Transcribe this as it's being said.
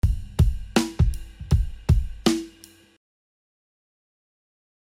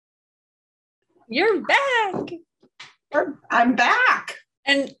You're back. I'm back.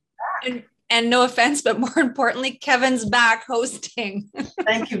 And and no offense, but more importantly, Kevin's back hosting.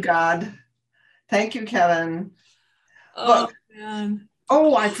 Thank you, God. Thank you, Kevin. Oh Look, man.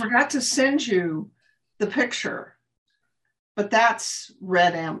 I forgot to send you the picture, but that's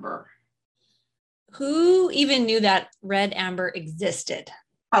red amber. Who even knew that red amber existed?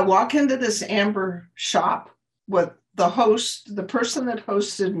 I walk into this amber shop with the person that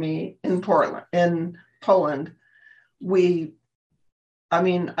hosted me in Poland.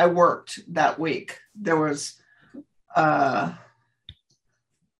 I worked that week. There was a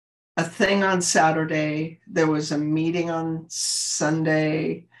thing on Saturday. There was a meeting on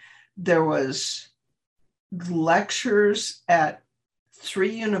Sunday. There was lectures at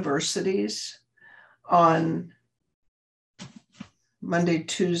 3 universities on Monday,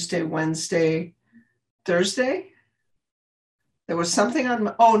 Tuesday, Wednesday, Thursday. There was something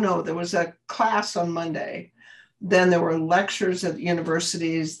there was a class on Monday. Then there were lectures at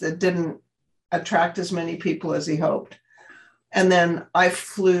universities that didn't attract as many people as he hoped. And then I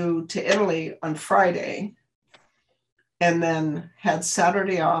flew to Italy on Friday and then had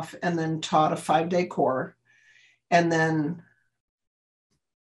Saturday off and then taught a 5-day core. And then,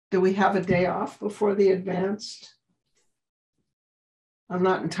 do we have a day off before the advanced? I'm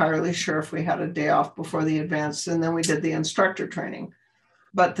not entirely sure if we had a day off before the advanced, and then we did the instructor training.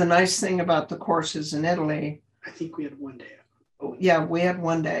 But the nice thing about the courses in Italy, I think we had one day. Yeah, we had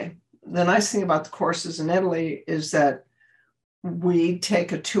one day. The nice thing about the courses in Italy is that we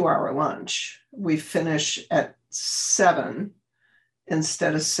take a 2-hour lunch. We finish at 7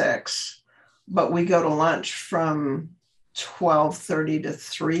 instead of 6, but we go to lunch from 12:30 to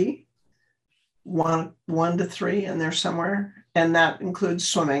 3, 1 to 3 in there somewhere. And that includes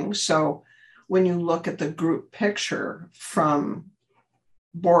swimming. So when you look at the group picture from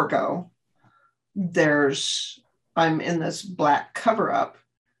Borgo, I'm in this black cover up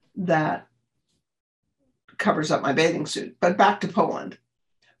that covers up my bathing suit, but back to Poland.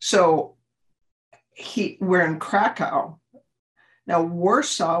 So we're in Krakow. Now,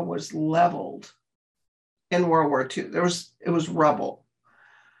 Warsaw was leveled in World War II. It was rubble.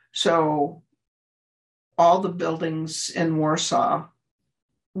 So all the buildings in Warsaw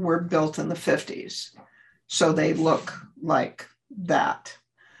were built in the 50s. So they look like that.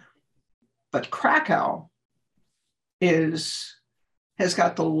 But Krakow has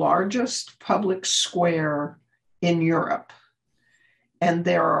got the largest public square in Europe. And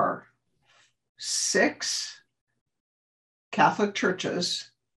there are 6 Catholic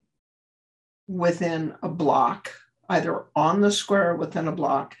churches within a block, either on the square or within a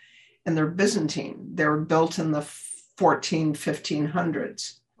block, and they're Byzantine. They were built in the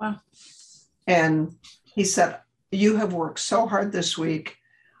 1500s. Wow. And he said, "You have worked so hard this week.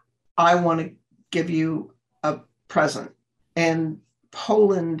 I want to give you a present." And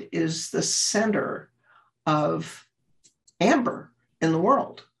Poland is the center of amber in the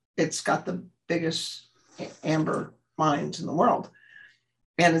world. It's got the biggest amber mines in the world.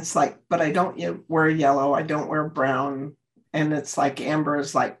 And it's like, but I don't wear yellow. I don't wear brown. And it's like amber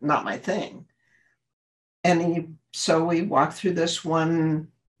is like not my thing. And so we walked through this one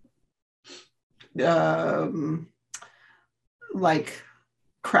like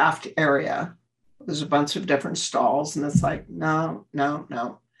craft area. There's a bunch of different stalls, and it's like, no.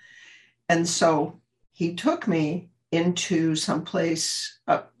 And so he took me into some place,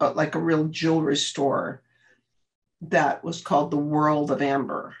 like a real jewelry store that was called the World of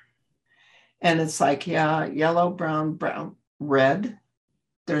Amber. And it's like, yeah, yellow, brown, red.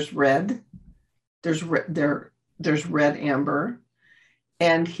 There's red. There's red amber.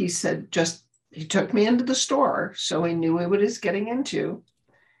 And he said, he took me into the store, so he knew what he was getting into.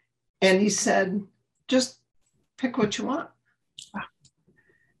 And he said, just pick what you want.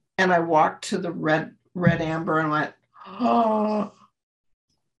 And I walked to the red amber and went, oh,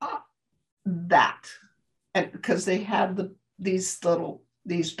 that. And because they had these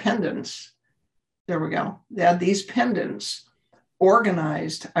pendants. There we go. They had these pendants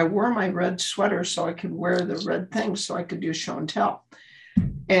organized. I wore my red sweater so I could wear the red thing so I could do show and tell.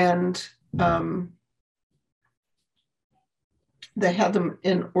 And they had them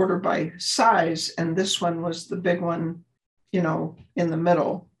in order by size. And this one was the big one, in the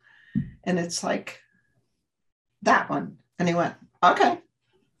middle. And it's like that one. And he went, okay.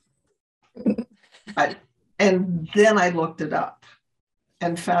 And then I looked it up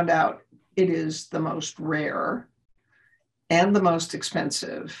and found out it is the most rare and the most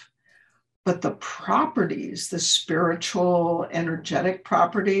expensive. But the properties, the spiritual, energetic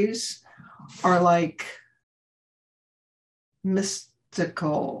properties, are like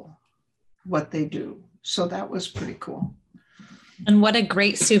mystical. what they do. So that was pretty cool. And what a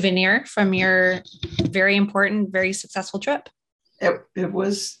great souvenir from your very important, very successful trip. It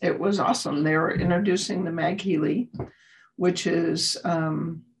was awesome. They were introducing the Mag Healy, which is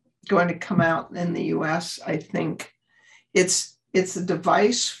going to come out in the US. I think it's a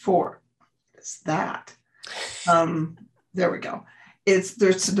device for that. There we go.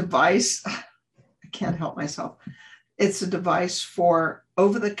 There's a device. I can't help myself. It's a device for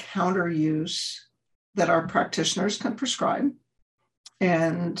over-the-counter use that our practitioners can prescribe.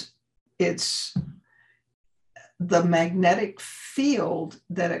 And it's the magnetic field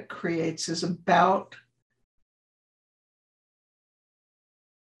that it creates is about,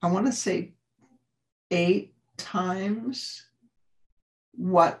 I want to say 8 times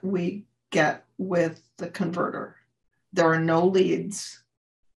what we get with the converter. There are no leads.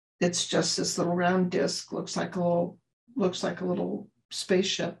 It's just this little round disc, looks like a little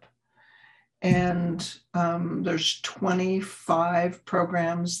spaceship. And there's 25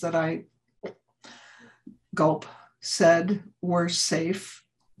 programs that I said were safe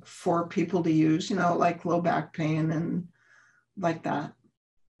for people to use, like low back pain and like that.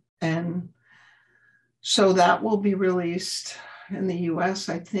 And so that will be released in the US,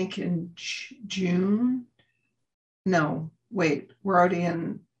 I think in June. No, wait, we're already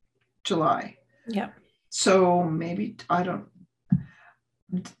in July. Yeah. So maybe,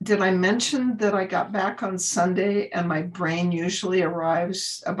 did I mention that I got back on Sunday and my brain usually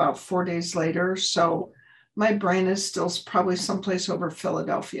arrives about 4 days later? So my brain is still probably someplace over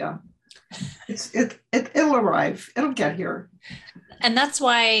Philadelphia. It'll arrive. It'll get here. And that's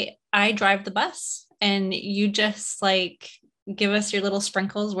why I drive the bus and you just give us your little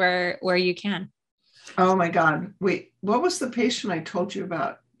sprinkles where you can. Oh my God. Wait, what was the patient I told you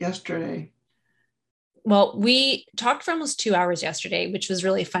about yesterday? Well, we talked for almost 2 hours yesterday, which was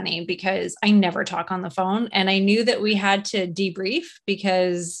really funny because I never talk on the phone. And I knew that we had to debrief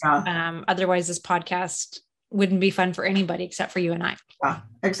because otherwise this podcast wouldn't be fun for anybody except for you and I. Yeah,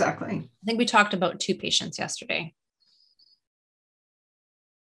 exactly. I think we talked about 2 patients yesterday.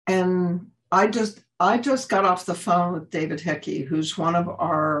 And I just got off the phone with David Hickey, who's one of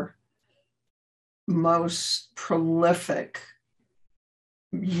our most prolific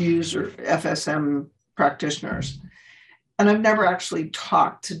user FSM practitioners. And I've never actually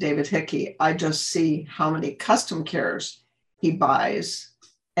talked to David Hickey. I just see how many custom cares he buys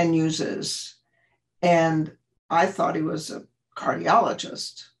and uses. And I thought he was a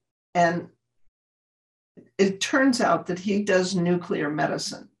cardiologist. And it turns out that he does nuclear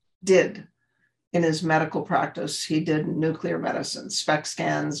medicine, did in his medical practice. He did nuclear medicine, SPECT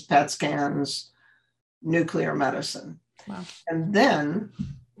scans, PET scans, nuclear medicine. Wow. And then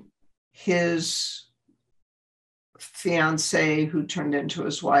his fiance, who turned into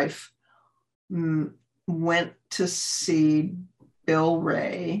his wife, went to see Bill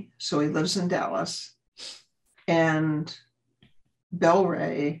Ray. So he lives in Dallas. And Bill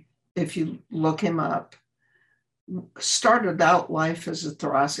Ray, if you look him up, started out life as a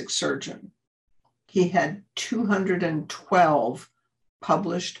thoracic surgeon. He had 212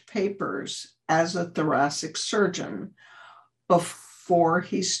 published papers as a thoracic surgeon before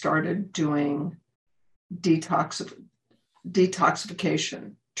he started doing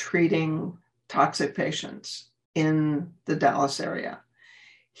detoxification, treating toxic patients in the Dallas area.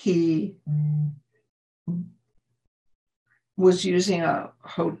 He was using a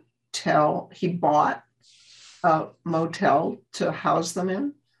hotel. He bought a motel to house them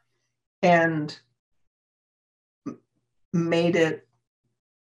in and made it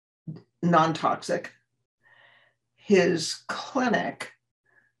non-toxic. His clinic,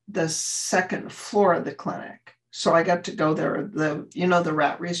 the second floor of the clinic. So I got to go there. The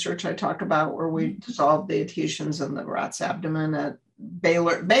rat research I talk about where we dissolved the adhesions in the rat's abdomen at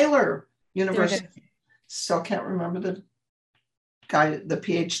Baylor University. Still can't remember the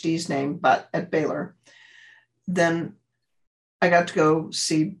PhD's name, but at Baylor. Then I got to go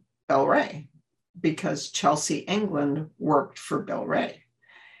see Bill Ray because Chelsea England worked for Bill Ray.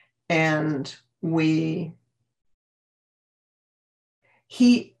 And the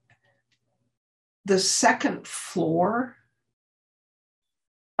second floor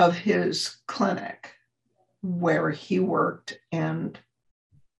of his clinic where he worked and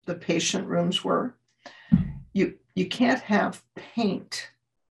the patient rooms were, you can't have paint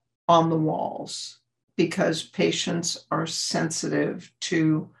on the walls because patients are sensitive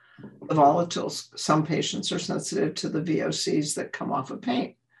to the volatiles. Some patients are sensitive to the VOCs that come off of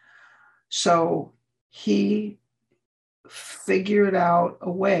paint. So he figured out a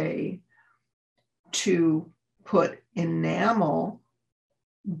way to put enamel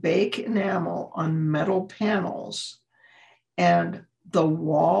bake enamel on metal panels, and the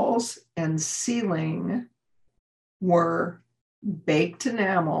walls and ceiling were baked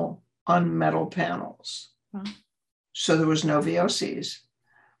enamel on metal panels. Wow. So there was no VOCs,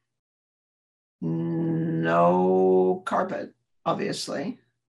 no carpet, obviously.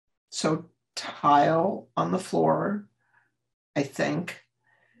 So tile on the floor, I think.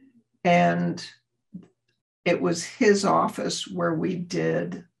 And it was his office where we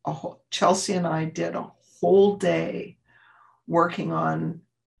did Chelsea and I did a whole day working on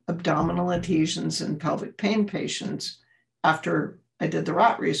abdominal adhesions in pelvic pain patients. After I did the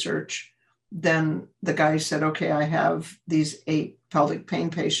rot research, then the guy said, okay, I have these 8 pelvic pain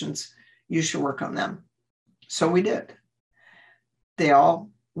patients. You should work on them. So we did. They all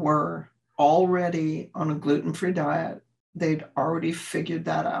were already on a gluten-free diet. They'd already figured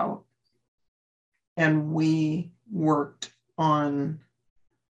that out. And we worked on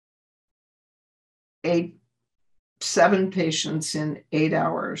 7 patients in 8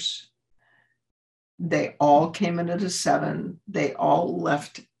 hours. They all came in at a 7. They all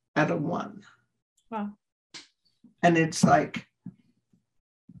left at a 1. Wow. And it's like,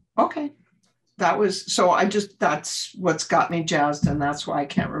 okay, that's what's got me jazzed. And that's why I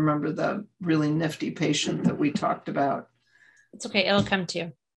can't remember the really nifty patient that we talked about. It's okay. It'll come to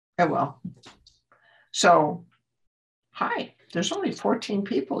you. It will. So, hi, there's only 14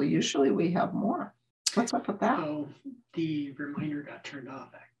 people. Usually we have more. What's up with that? Oh, the reminder got turned off.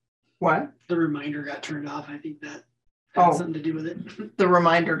 What? The reminder got turned off. I think that had something to do with it. The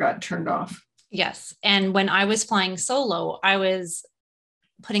reminder got turned off. Yes. And when I was flying solo, I was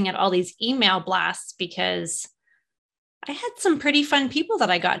putting out all these email blasts because I had some pretty fun people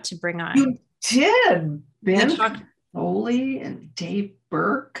that I got to bring on. You did. Ben Foley and Dave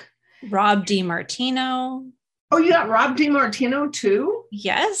Burke. Rob DiMartino. Oh, you got Rob DiMartino too?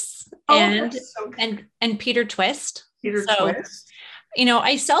 Yes. Oh, and Peter Twist. Twist.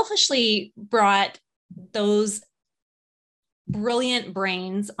 I selfishly brought those brilliant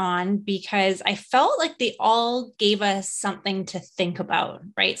brains on because I felt like they all gave us something to think about,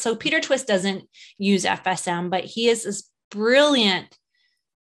 right? So Peter Twist doesn't use FSM, but he is this brilliant,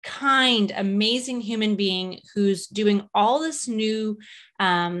 kind, amazing human being who's doing all this new,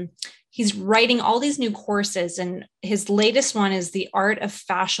 he's writing all these new courses, and his latest one is The Art of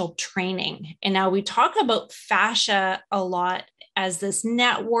Fascial Training. And now we talk about fascia a lot as this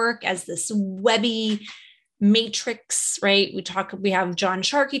network, as this webby matrix, right? We have John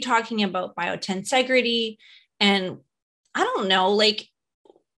Sharkey talking about biotensegrity. And I don't know, like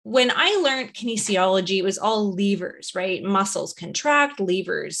when I learned kinesiology, it was all levers, right? Muscles contract,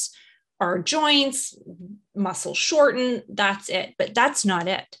 levers are joints, muscles shorten, that's it. But that's not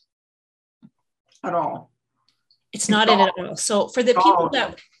it. At all. It's not it at all. So for the people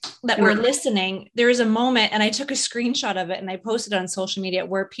that were listening, there is a moment, and I took a screenshot of it and I posted it on social media,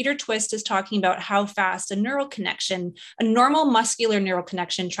 where Peter Twist is talking about how fast a neural connection, a normal muscular neural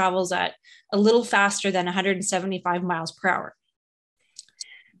connection, travels at a little faster than 175 miles per hour.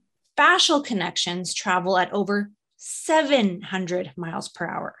 Fascial connections travel at over 700 miles per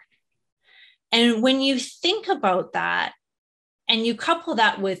hour. And when you think about that and you couple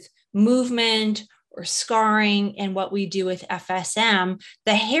that with movement or scarring and what we do with FSM,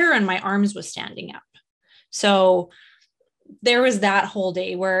 the hair on my arms was standing up. So there was that whole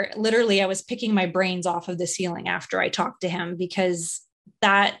day where literally I was picking my brains off of the ceiling after I talked to him, because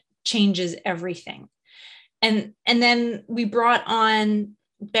that changes everything. And then we brought on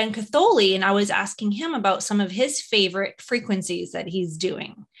Ben Catholi, and I was asking him about some of his favorite frequencies that he's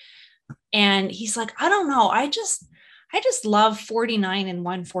doing. And he's like, I don't know. I just love 49 and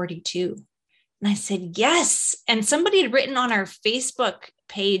 142. And I said, yes. And somebody had written on our Facebook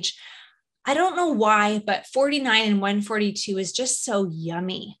page, I don't know why, but 49 and 142 is just so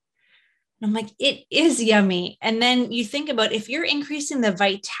yummy. And I'm like, it is yummy. And then you think about, if you're increasing the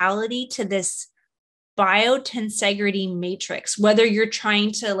vitality to this biotensegrity matrix, whether you're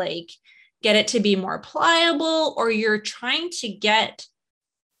trying to like get it to be more pliable, or you're trying to get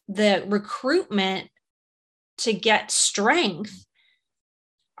the recruitment to get strength,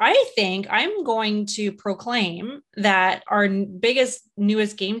 I think I'm going to proclaim that our biggest,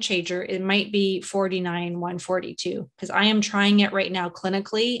 newest game changer, it might be 49, 142, because I am trying it right now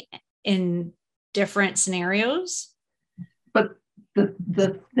clinically in different scenarios. But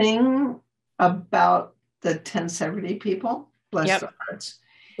the thing about the tensegrity people, bless their hearts,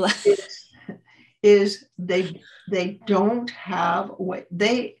 is they don't have a way.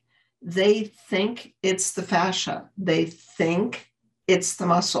 They think it's the fascia. They think it's the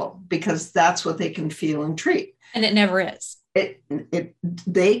muscle, because that's what they can feel and treat. And it never is.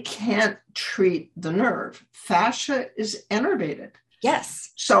 they can't treat the nerve. Fascia is innervated.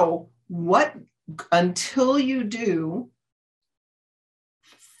 Yes. So until you do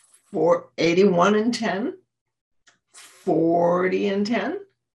 81 and 10, 40 and 10,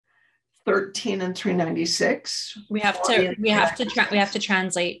 13 and 396. We have to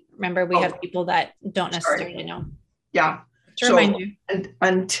translate. Remember, we have people that don't necessarily know. Yeah. To remind you. And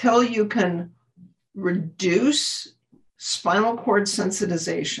until you can reduce spinal cord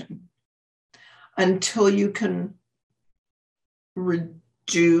sensitization, until you can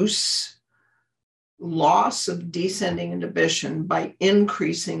reduce loss of descending inhibition by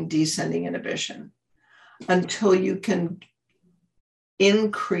increasing descending inhibition, until you can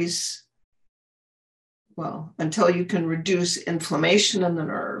until you can reduce inflammation in the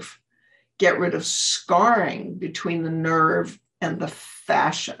nerve, get rid of scarring between the nerve and the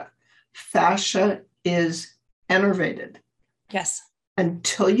fascia. Fascia is innervated. Yes.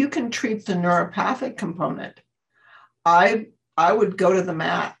 Until you can treat the neuropathic component, I would go to the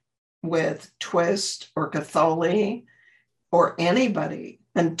mat with Twist or Catholi or anybody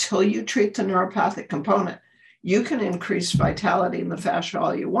until you treat the neuropathic component. You can increase vitality in the fascia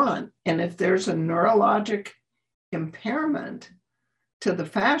all you want. And if there's a neurologic impairment to the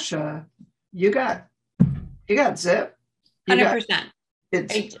fascia, you got zip. 100%.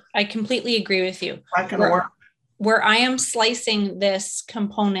 I completely agree with you. Not going to work. Where I am slicing this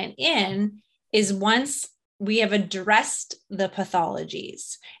component in is once we have addressed the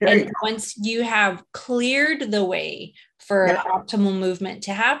pathologies, and once you have cleared the way for optimal movement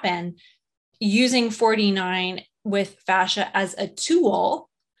to happen, using 49 with fascia as a tool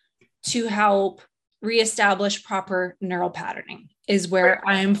to help reestablish proper neural patterning is where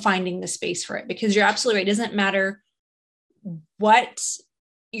I'm finding the space for it. Because you're absolutely right. It doesn't matter what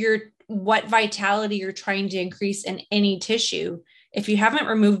vitality you're trying to increase in any tissue. If you haven't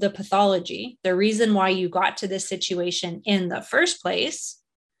removed the pathology, the reason why you got to this situation in the first place,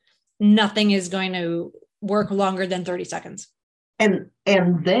 nothing is going to work longer than 30 seconds. And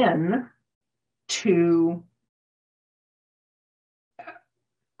then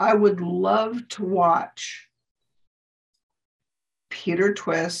I would love to watch Peter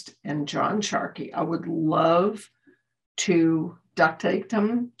Twist and John Sharkey. I would love to duct tape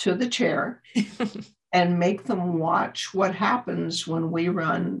them to the chair and make them watch what happens when we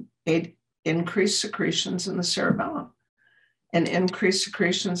run increased secretions in the cerebellum and increased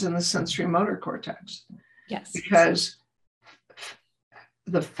secretions in the sensory motor cortex. Yes. Because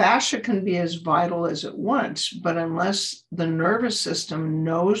the fascia can be as vital as it wants, but unless the nervous system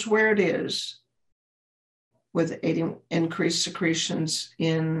knows where it is with increased secretions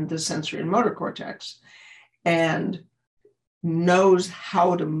in the sensory and motor cortex and knows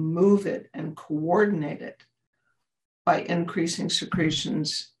how to move it and coordinate it by increasing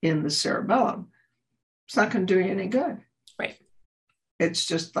secretions in the cerebellum, it's not going to do you any good. Right. It's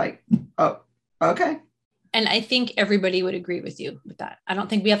just like, oh, okay. And I think everybody would agree with you with that. I don't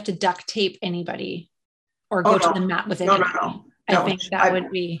think we have to duct tape anybody or go to the mat with anybody. No. I think that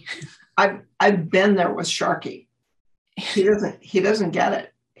would be. I've been there with Sharkey. He doesn't get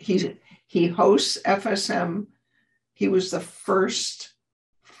it. He hosts FSM. He was the first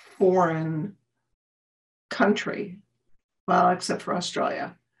foreign country, well, except for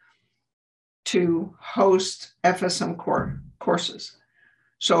Australia, to host FSM courses.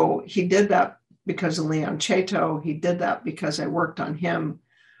 So he did that because of Leon Chaito. He did that because I worked on him.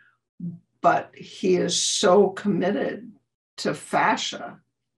 But he is so committed to fascia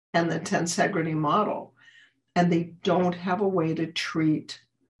and the tensegrity model, and they don't have a way to treat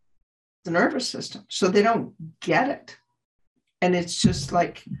the nervous system. So they don't get it. And it's just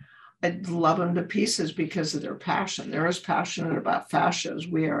like, I love them to pieces because of their passion. They're as passionate about fascia as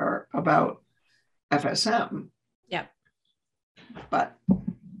we are about FSM. Yeah. But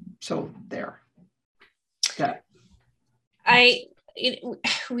so there. That.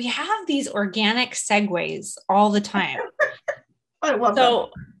 We have these organic segues all the time. I love that.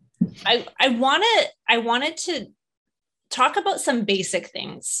 I wanted to talk about some basic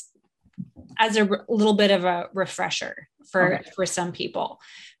things as a little bit of a refresher for some people,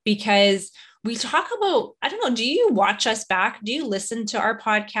 because we talk about, I don't know, do you watch us back? Do you listen to our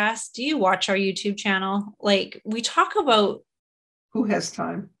podcast? Do you watch our YouTube channel? Like, we talk about. Who has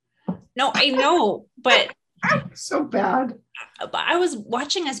time? No, I know, but so bad. But I was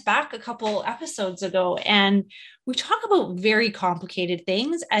watching us back a couple episodes ago, and we talk about very complicated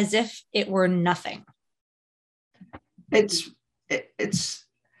things as if it were nothing. It's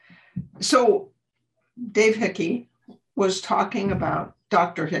so Dave Hickey was talking about,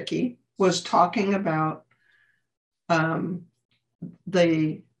 Dr. Hickey was talking about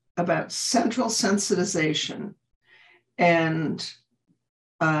about central sensitization and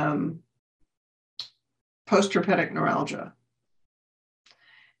postherpetic neuralgia.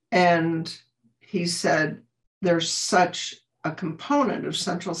 And he said there's such a component of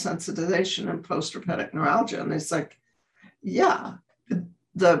central sensitization and postherpetic neuralgia. And it's like, yeah,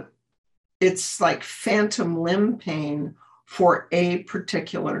 it's like phantom limb pain for a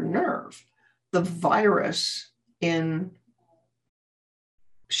particular nerve. The virus in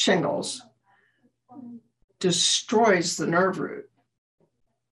shingles destroys the nerve root.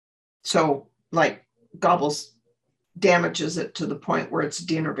 So like damages it to the point where it's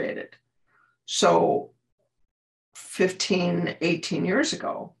denervated. So 15, 18 years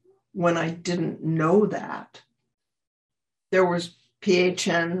ago, when I didn't know that, there was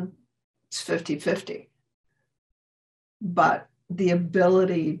PHN, it's 50-50. But the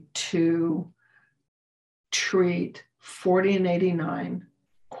ability to treat 40 and 89,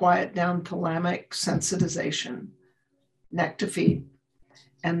 quiet down thalamic sensitization, neck to feet,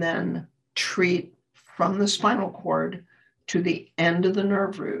 and then treat from the spinal cord to the end of the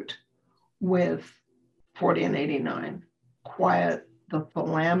nerve root with 40 and 89, quiet the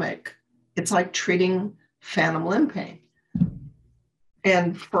thalamic. It's like treating phantom limb pain.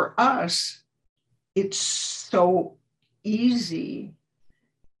 And for us, it's so easy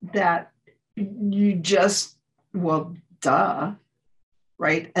that you just, well, duh,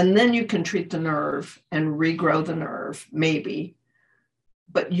 right? And then you can treat the nerve and regrow the nerve, maybe.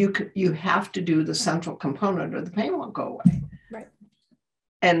 But you have to do the central component or the pain won't go away. Right.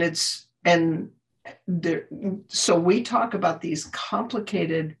 So we talk about these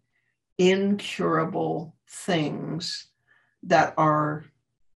complicated, incurable things that are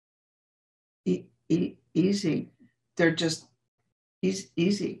easy. They're just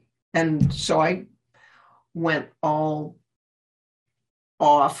easy. And so I went all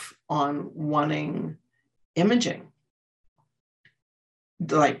off on wanting imaging,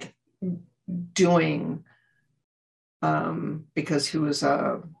 like doing, because he was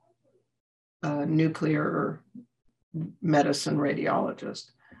a nuclear medicine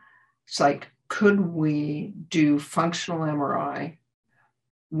radiologist. It's like, could we do functional MRI?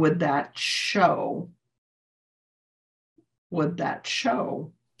 Would that show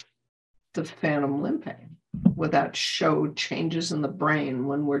the phantom limb pain? Would that show changes in the brain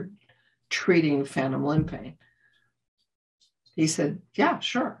when we're treating phantom limb pain? He said, yeah,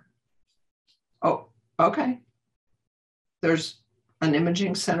 sure. Oh, okay. There's an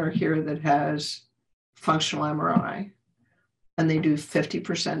imaging center here that has functional MRI, and they do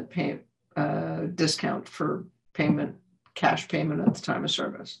 50% discount for payment, cash payment at the time of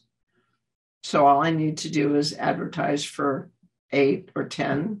service. So all I need to do is advertise for 8 or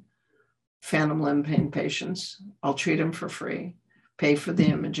 10 phantom limb pain patients. I'll treat them for free, pay for the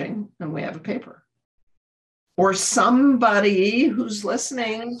imaging, and we have a paper. Or somebody who's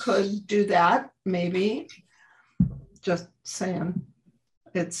listening could do that, maybe. Just saying.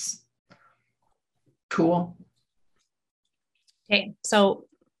 It's cool. Okay, so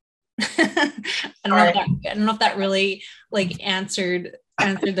I don't know if that really like answered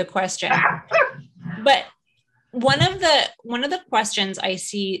the question. But one of the questions I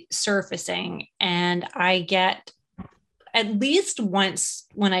see surfacing, and I get at least once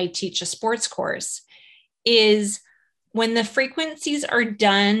when I teach a sports course, is when the frequencies are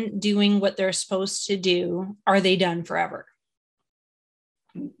done doing what they're supposed to do, are they done forever?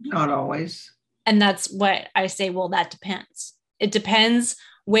 Not always. And that's what I say, well, that depends. It depends,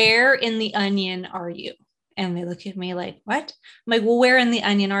 where in the onion are you? And they look at me like, what? I'm like, well, where in the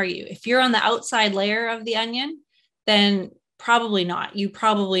onion are you? If you're on the outside layer of the onion, then probably not. You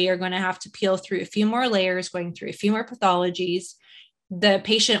probably are going to have to peel through a few more layers, going through a few more pathologies. The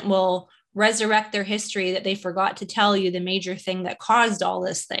patient will resurrect their history that they forgot to tell you, the major thing that caused all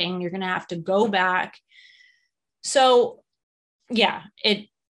this thing. You're going to have to go back. So yeah, it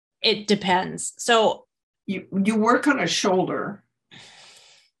depends. So you work on a shoulder,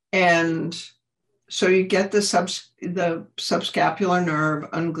 and so you get the subscapular nerve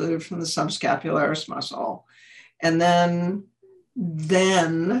unglued from the subscapularis muscle, and then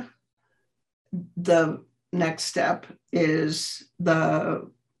the next step is the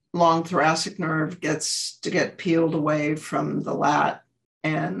long thoracic nerve gets to get peeled away from the lat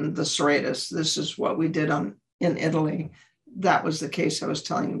and the serratus. This is what we did in Italy. That was the case I was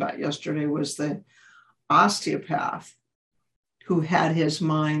telling you about yesterday, was the osteopath who had his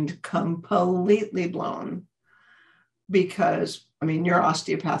mind completely blown because, I mean, you're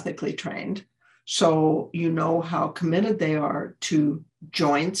osteopathically trained, so you know how committed they are to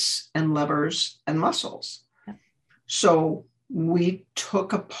joints and levers and muscles. So we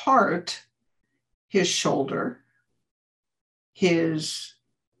took apart his shoulder, his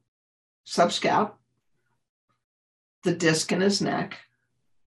subscap, the disc in his neck,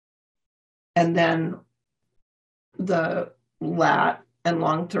 and then the lat and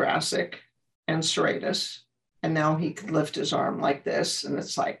long thoracic and serratus. And now he could lift his arm like this. And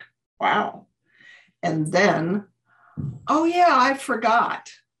it's like, wow. And then, oh yeah, I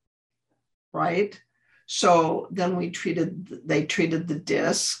forgot. Right? So then they treated the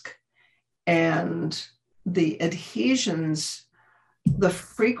disc and the adhesions, the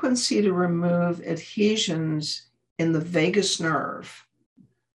frequency to remove adhesions in the vagus nerve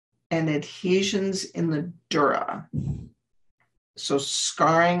and adhesions in the dura. So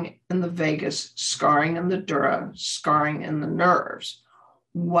scarring in the vagus, scarring in the dura, scarring in the nerves.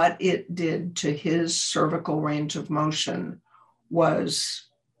 What it did to his cervical range of motion was,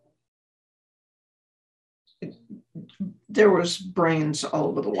 there was brains all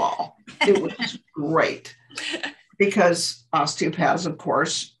over the wall. It was great because osteopaths, of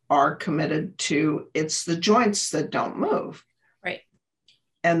course, are committed to, it's the joints that don't move. Right.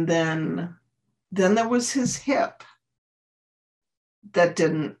 And then there was his hip that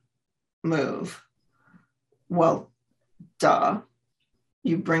didn't move. Well, duh.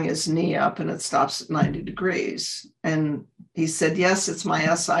 You bring his knee up and it stops at 90 degrees. And he said, yes, it's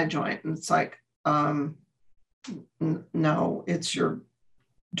my SI joint. And it's like, no, it's your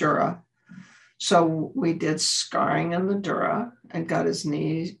dura. So we did scarring in the dura and got his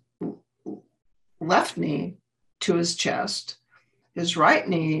left knee to his chest. His right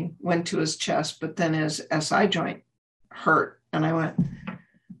knee went to his chest, but then his SI joint hurt. And I went,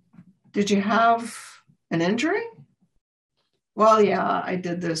 did you have an injury? Well, yeah, I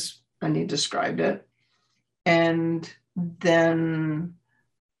did this. And he described it. And then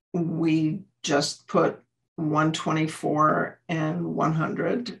we just put 124 and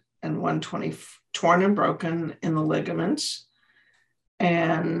 100 and 120 torn and broken in the ligaments,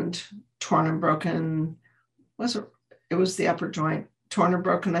 and torn and broken it was the upper joint, torn and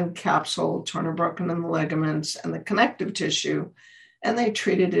broken in capsule, torn and broken in the ligaments and the connective tissue. And they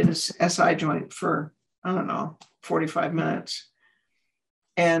treated his SI joint for, 45 minutes.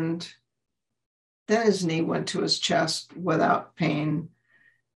 And then his knee went to his chest without pain.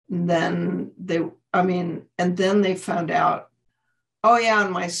 And then they found out, oh yeah,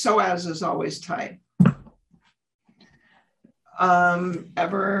 and my psoas is always tight.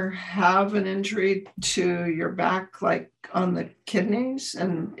 Ever have an injury to your back, like on the kidneys?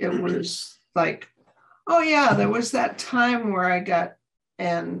 And it was like, oh yeah, there was that time where I got,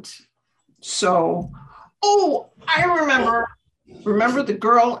 and so, I remember the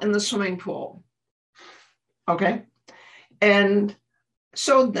girl in the swimming pool. Okay. And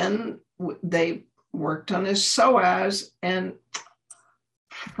so then they worked on his psoas, and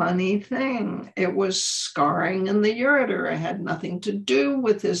funny thing, it was scarring in the ureter. It had nothing to do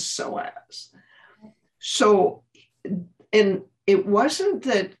with his psoas. So, and it wasn't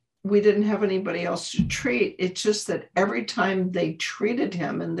that we didn't have anybody else to treat. It's just that every time they treated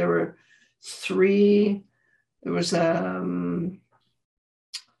him, and there were three, there was a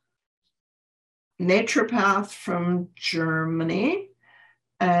naturopath from Germany,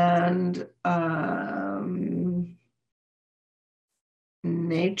 and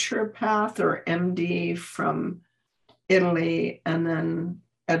naturopath or MD from Italy, and then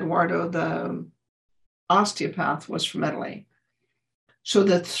Eduardo, the osteopath, was from Italy. So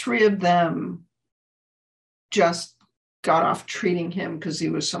the three of them just got off treating him because he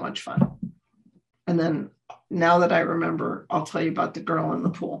was so much fun. And then now that I remember, I'll tell you about the girl in the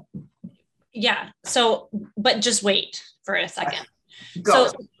pool. Yeah. So, but just wait for a second. Go.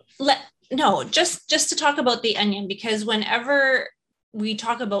 So just to talk about the onion, because whenever we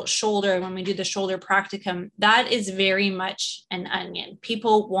talk about shoulder, when we do the shoulder practicum, that is very much an onion.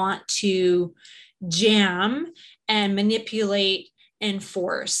 People want to jam and manipulate and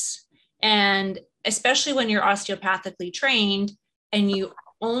force. And especially when you're osteopathically trained and you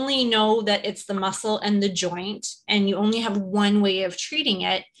only know that it's the muscle and the joint, and you only have one way of treating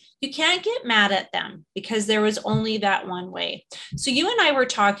it, you can't get mad at them because there was only that one way. So you and I were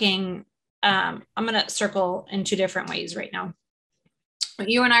talking, I'm going to circle in two different ways right now.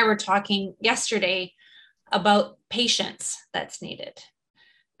 You and I were talking yesterday about patience that's needed.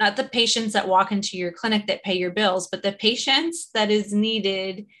 Not the patience that walk into your clinic that pay your bills, but the patience that is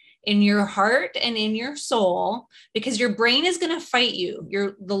needed in your heart and in your soul, because your brain is going to fight you.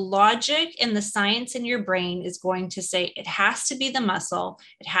 The logic and the science in your brain is going to say, it has to be the muscle.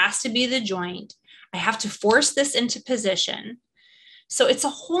 It has to be the joint. I have to force this into position. So it's a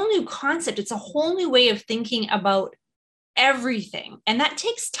whole new concept. It's a whole new way of thinking about everything. And that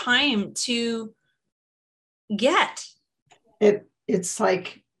takes time to get. It's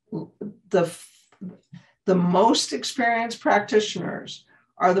like the most experienced practitioners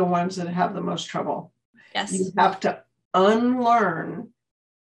are the ones that have the most trouble. Yes. You have to unlearn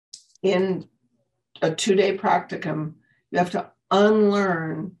in a 2-day practicum, you have to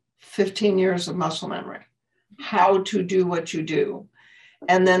unlearn 15 years of muscle memory, how to do what you do.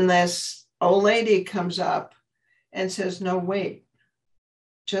 And then this old lady comes up and says, no, wait,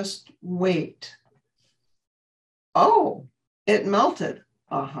 just wait. Oh, it melted.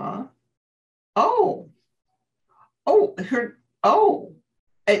 Uh-huh. Oh,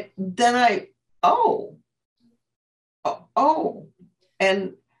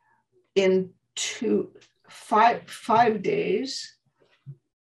 and in 5 days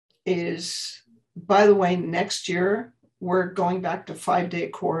is, by the way, next year, we're going back to 5-day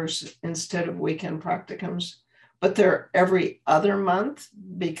course instead of weekend practicums, but they're every other month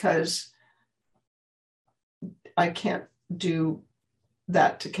because I can't do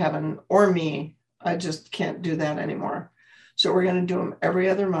that to Kevin or me. I just can't do that anymore. So we're going to do them every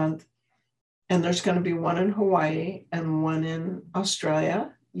other month. And there's going to be one in Hawaii and one in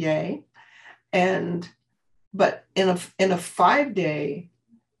Australia. Yay. But in a 5-day,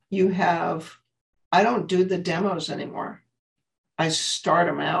 you have, I don't do the demos anymore. I start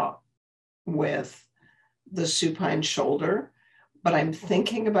them out with the supine shoulder, but I'm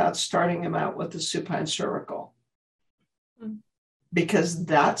thinking about starting them out with the supine cervical. Because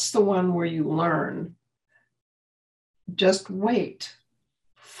that's the one where you learn, just wait,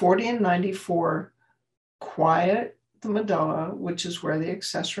 40 and 94, quiet the medulla, which is where the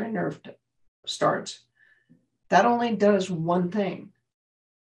accessory nerve starts. That only does one thing.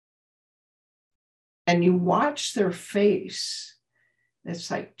 And you watch their face, it's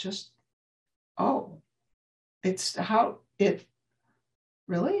like just, oh, it's how it,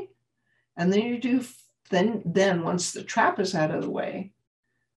 really? And then you do, then once the trap is out of the way,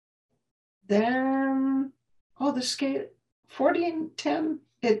 then, oh, the scale, 40 and 10,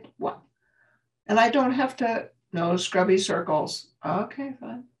 it, what? And I don't have to, no scrubby circles. Okay,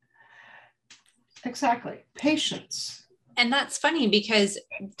 fine. Exactly. Patience. And that's funny because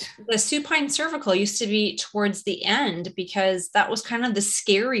the supine cervical used to be towards the end because that was kind of the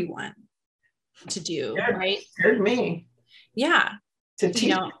scary one to do, right? Scared me. Yeah. To teach.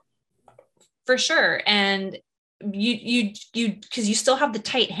 You know, for sure. And you because you still have the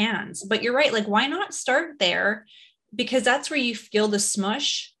tight hands, but you're right. Like, why not start there? Because that's where you feel the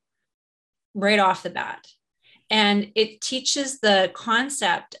smush right off the bat. And it teaches the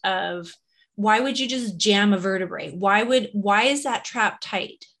concept of, why would you just jam a vertebrae? Why is that trap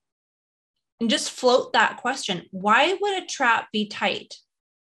tight? And just float that question. Why would a trap be tight?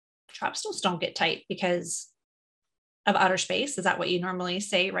 Traps don't get tight because of outer space. Is that what you normally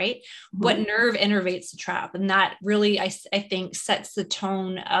say, right? Mm-hmm. What nerve innervates the trap? And that really, I think, sets the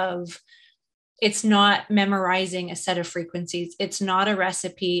tone of, it's not memorizing a set of frequencies. It's not a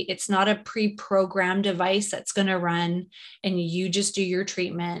recipe. It's not a pre-programmed device that's going to run and you just do your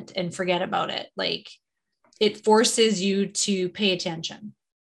treatment and forget about it. Like, it forces you to pay attention.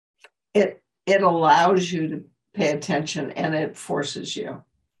 It allows you to pay attention and it forces you.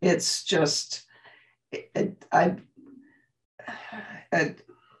 It's just, in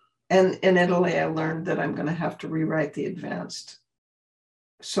Italy, I learned that I'm going to have to rewrite the advanced.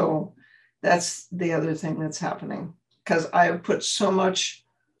 So that's the other thing that's happening, because I have put so much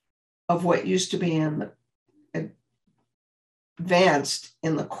of what used to be in the advanced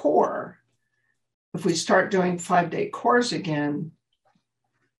in the core. If we start doing 5-day cores again,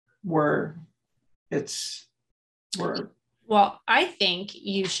 well, I think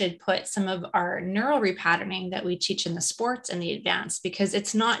you should put some of our neural repatterning that we teach in the sports and the advanced, because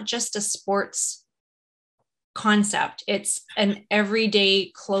it's not just a sports concept. It's an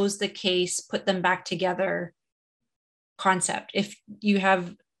everyday close the case, put them back together concept. If you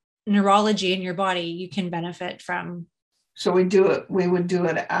have neurology in your body, you can benefit from. So we would do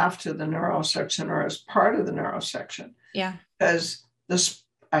it after the neuro section or as part of the neuro section. Yeah. Because this,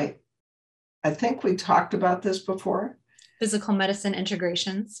 I think we talked about this before. Physical medicine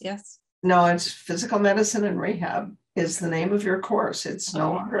integrations. Yes. No, it's physical medicine and rehab is the name of your course. It's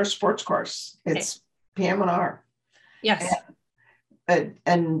no longer a sports course. It's PM&R. Yes.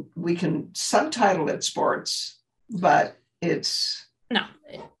 And we can subtitle it sports, but it's no,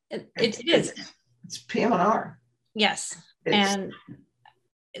 it is. It's PM&R. Yes. And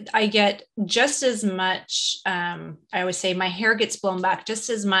I get just as much, I always say my hair gets blown back just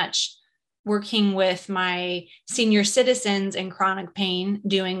as much working with my senior citizens in chronic pain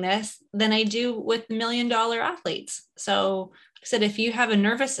doing this than I do with $1 million athletes. So like I said, if you have a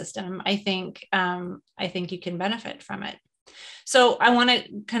nervous system, I think you can benefit from it. So I want to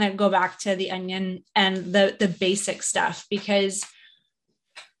kind of go back to the onion and the basic stuff, because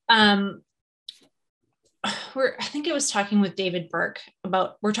I think I was talking with David Burke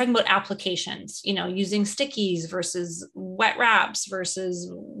we're talking about applications, using stickies versus wet wraps versus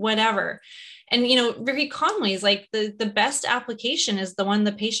whatever. And, very commonly is like the best application is the one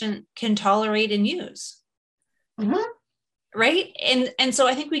the patient can tolerate and use. Mm-hmm. Right. And so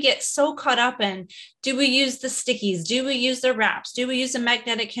I think we get so caught up in, do we use the stickies? Do we use the wraps? Do we use a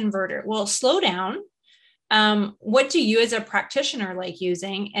magnetic converter? Well, slow down. What do you as a practitioner like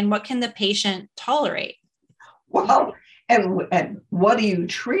using, and what can the patient tolerate? Well, and what are you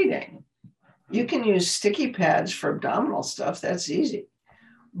treating? You can use sticky pads for abdominal stuff. That's easy.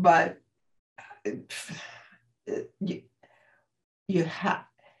 But you have,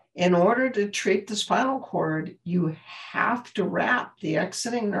 in order to treat the spinal cord, you have to wrap the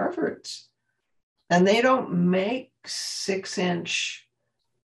exiting nerve roots. And they don't make 6-inch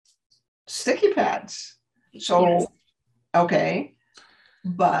sticky pads. So, yes. Okay.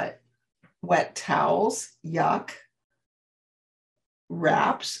 But wet towels, yuck.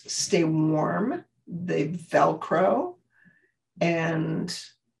 Wraps stay warm. They Velcro. And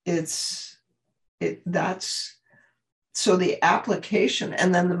that's so the application,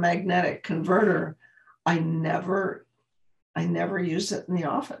 and then the magnetic converter, I never use it in the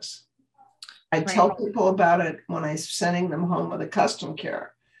office. I tell people about it when I'm sending them home with a custom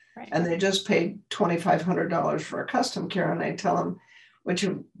care. Right. And they just paid $2,500 for a custom care. And I tell them, what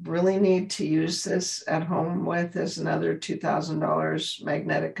you really need to use this at home with is another $2,000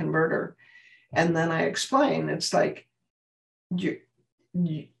 magnetic converter. And then I explain, it's like, you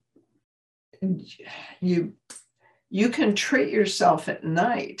can treat yourself at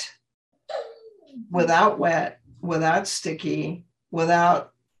night without wet, without sticky,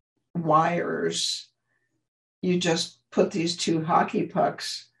 without wires. You just put these 2 hockey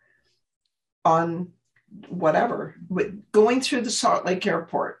pucks on whatever, going through the Salt Lake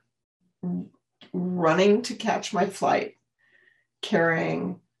Airport, running to catch my flight,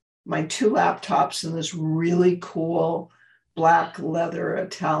 carrying my 2 laptops in this really cool black leather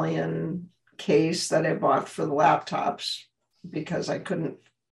Italian case that I bought for the laptops because I couldn't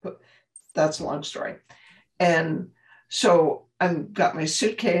that's a long story. And so I've got my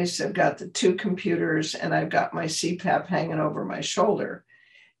suitcase, I've got the 2 computers, and I've got my CPAP hanging over my shoulder.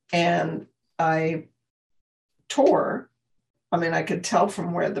 And I I could tell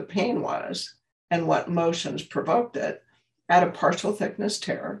from where the pain was and what motions provoked it. I had a partial thickness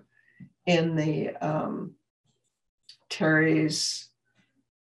tear in the teres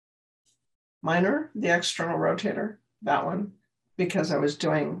minor, the external rotator, that one, because I was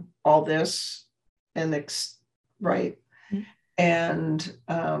doing all this and right. Mm-hmm. And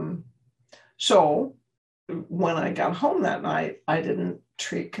so when I got home that night, I didn't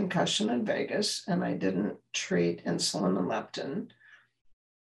treat concussion in Vegas, and I didn't treat insulin and leptin.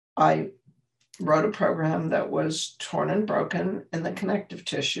 I wrote a program that was torn and broken in the connective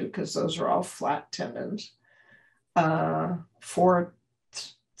tissue, because those are all flat tendons, for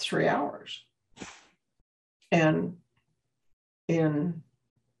 3 hours. And in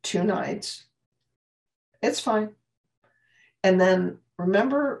 2 nights, it's fine. And then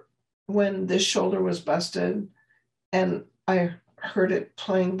remember when this shoulder was busted and I hurt it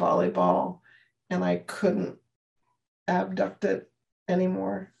playing volleyball and I couldn't abduct it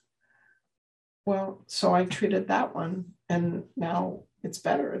anymore? Well, so I treated that one, and now it's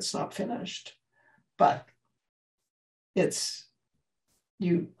better. It's not finished, but it's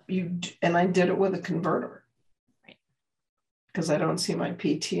you and I did it with a converter, right? Because I don't see my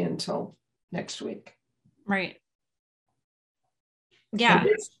PT until next week. Right. Yeah.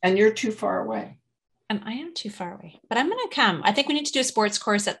 And you're too far away. And I am too far away, but I'm going to come. I think we need to do a sports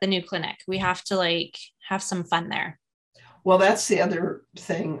course at the new clinic. We have to have some fun there. Well, that's the other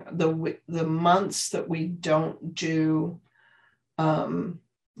thing. The months that we don't do, 5-day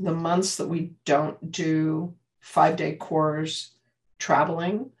course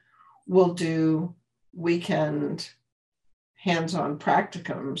traveling, we'll do weekend hands-on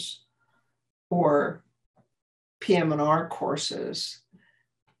practicums or PM&R courses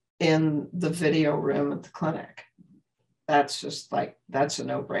in the video room at the clinic. That's just that's a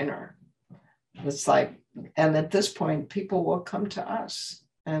no-brainer. It's and at this point, people will come to us,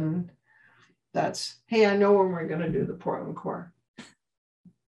 and that's, hey, I know when we're going to do the Portland Core.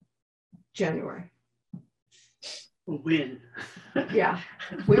 January. When? Yeah.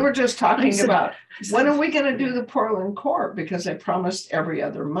 We were just talking about when are we going to do the Portland core? Because I promised every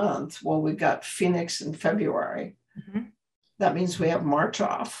other month. Well, we got Phoenix in February. Mm-hmm. That means we have March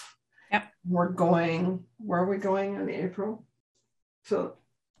off. Yep. We're going, where are we going in April?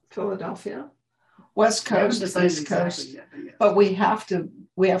 Philadelphia, West Coast, East Coast. Yet, but we have to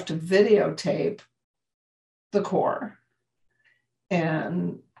videotape the core,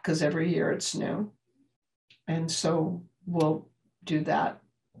 and because every year it's new, and so we'll do that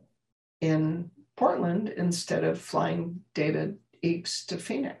in Portland instead of flying David Eakes to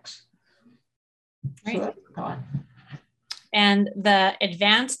Phoenix. Right. So that's fine. And the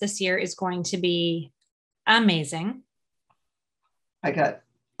advance this year is going to be amazing. Are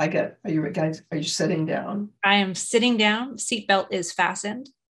you sitting down? I am sitting down. Seatbelt is fastened.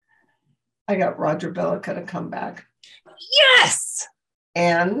 I got Roger Bellica to come back. Yes.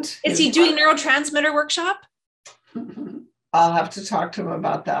 And is he doing neurotransmitter workshop? I'll have to talk to him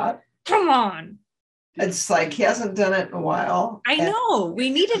about that. Come on. It's like he hasn't done it in a while. I know. We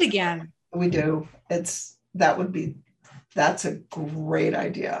need it again. We do. That's a great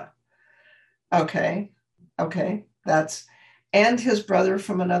idea. Okay. And his brother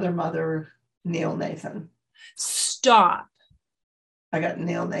from another mother, Neil Nathan. Stop. I got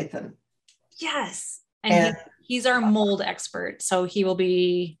Neil Nathan. Yes. And he's our mold expert. So he will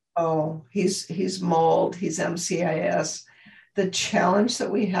be. Oh, he's mold. He's MCIS. The challenge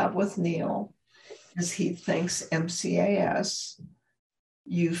that we have with Neil is he thinks MCIS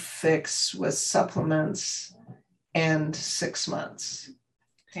you fix with supplements and 6 months.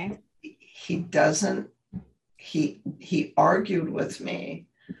 Okay. He doesn't. He argued with me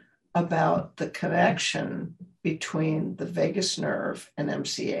about the connection between the vagus nerve and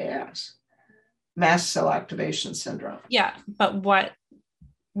MCAS, mast cell activation syndrome. Yeah, but what?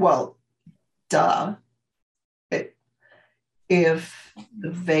 Well, duh. If the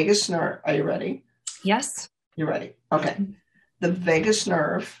vagus nerve, are you ready? Yes. You're ready. Okay. The vagus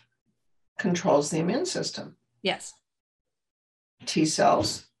nerve controls the immune system. Yes. T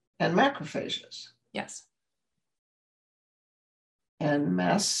cells and macrophages. Yes. And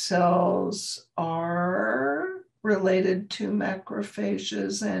mast cells are related to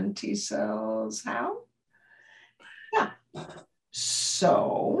macrophages and T cells. How? Yeah.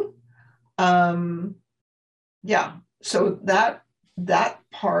 So, So that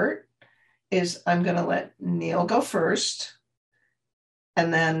part is I'm going to let Neil go first,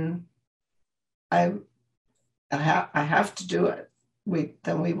 and then I have to do it. We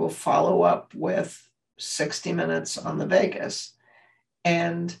will follow up with 60 minutes on the vagus.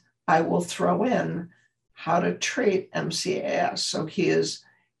 And I will throw in how to treat MCAS. So he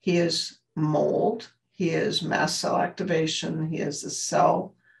is mold, he is mast cell activation, he is the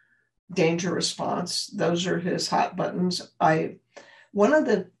cell danger response. Those are his hot buttons. One of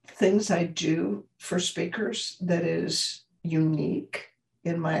the things I do for speakers that is unique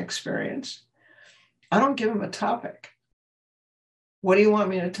in my experience, I don't give them a topic. What do you want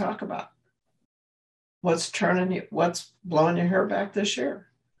me to talk about? What's blowing your hair back this year?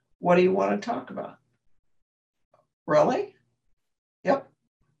 What do you want to talk about? Really? Yep.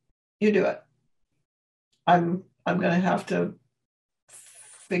 You do it. I'm going to have to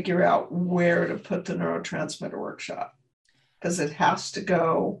figure out where to put the neurotransmitter workshop, because it has to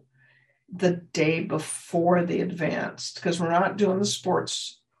go the day before the advanced, because we're not doing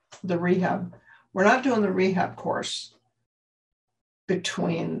the rehab. We're not doing the rehab course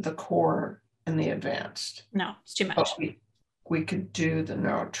between the core and the advanced. No, it's too much. But we could do the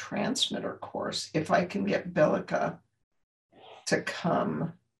neurotransmitter course if I can get Bellica to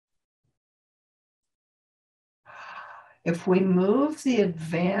come. If we move the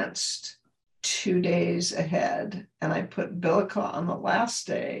advanced 2 days ahead and I put Bellica on the last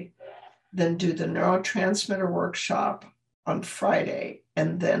day, then do the neurotransmitter workshop on Friday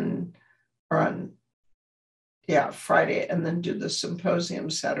Friday, and then do the symposium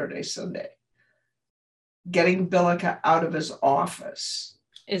Saturday, Sunday. Getting Bellica out of his office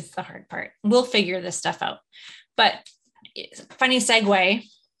is the hard part. We'll figure this stuff out. But funny segue,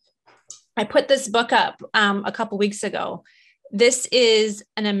 I put this book up a couple weeks ago. This is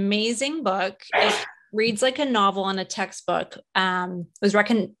an amazing book. It reads like a novel and a textbook. It was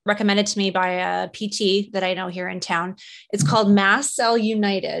recommended to me by a PT that I know here in town. It's called Mast Cell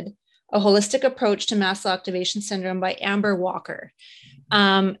United, A Holistic Approach to Mast Cell Activation Syndrome by Amber Walker.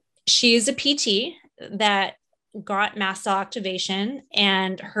 She is a PT that got mast cell activation,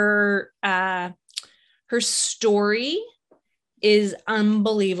 and her story is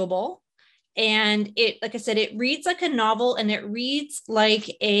unbelievable. And it, like I said, it reads like a novel, and it reads like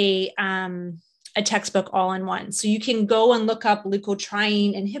a a textbook all in one. So you can go and look up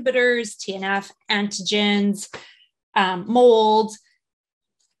leukotriene inhibitors, TNF, antigens, mold,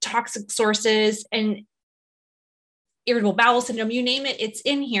 toxic sources, and irritable bowel syndrome, you name it, it's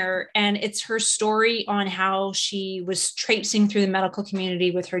in here. And it's her story on how she was traipsing through the medical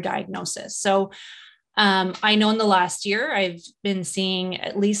community with her diagnosis. So I know in the last year, I've been seeing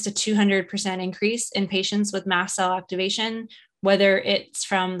at least a 200% increase in patients with mast cell activation, whether it's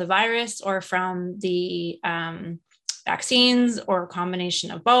from the virus or from the vaccines or a combination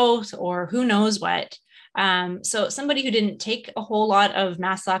of both, or who knows what. So somebody who didn't take a whole lot of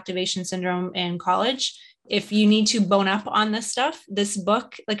mast cell activation syndrome in college, if you need to bone up on this stuff, this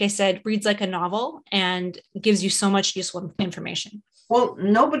book, like I said, reads like a novel and gives you so much useful information. Well,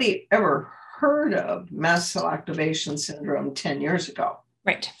 nobody ever heard of mast cell activation syndrome 10 years ago.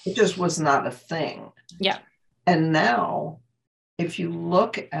 Right. It just was not a thing. Yeah. And now, if you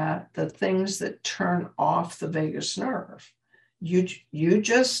look at the things that turn off the vagus nerve, you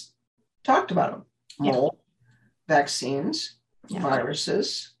just talked about them. Mold, vaccines,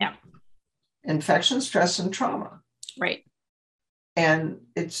 viruses, infection, stress, and trauma. Right. And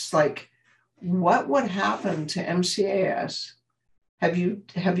it's like, what would happen to MCAS?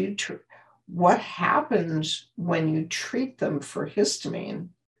 What happens when you treat them for histamine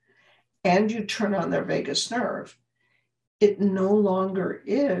and you turn on their vagus nerve? It no longer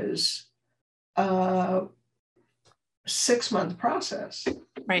is a 6-month process.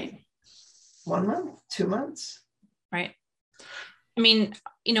 Right. 1 month, 2 months. Right. I mean,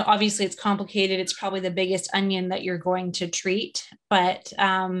 obviously it's complicated. It's probably the biggest onion that you're going to treat, but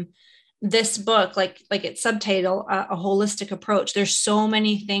this book, like its subtitle, a holistic approach, there's so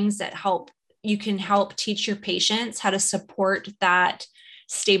many things that you can help teach your patients how to support that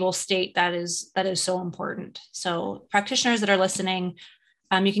stable state that is so important. So practitioners that are listening,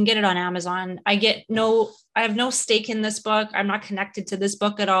 you can get it on Amazon. I have no stake in this book. I'm not connected to this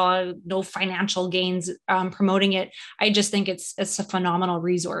book at all. No financial gains promoting it. I just think it's a phenomenal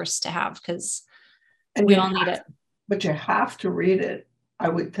resource to have because we all need it. But you have to read it, I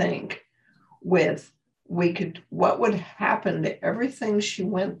would think, what would happen to everything she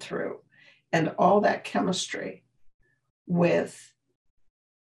went through and all that chemistry with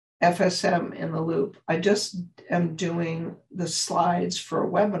FSM in the loop. I just am doing the slides for a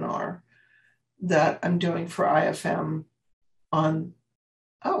webinar that I'm doing for IFM on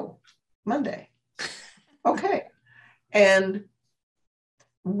Monday. Okay. And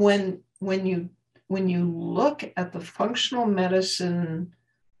when you look at the functional medicine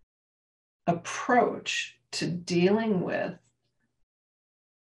approach to dealing with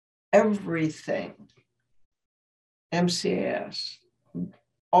everything, MCAS,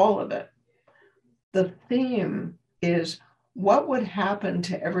 all of it, the theme is what would happen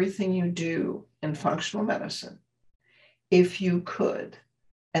to everything you do in functional medicine if you could.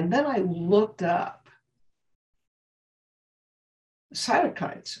 And then I looked up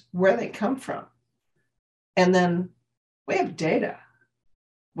cytokines, where they come from. And then we have data.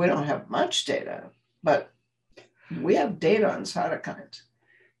 We don't have much data, but we have data on cytokines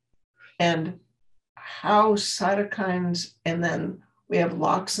and how cytokines, and then we have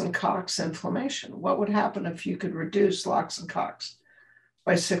LOX and COX inflammation. What would happen if you could reduce LOX and COX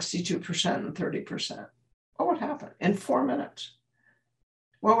by 62% and 30%? What would happen in 4 minutes?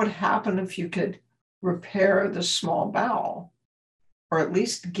 What would happen if you could repair the small bowel, or at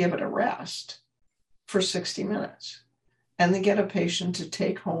least give it a rest for 60 minutes? And then get a patient to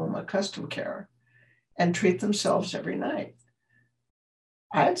take home a custom care and treat themselves every night.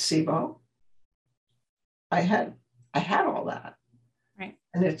 I had SIBO. I had all that. Right.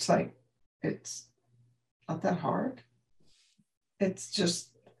 And it's like, it's not that hard. It's just,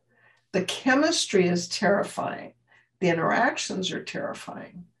 the chemistry is terrifying. The interactions are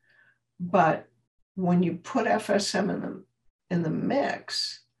terrifying. But when you put FSM in the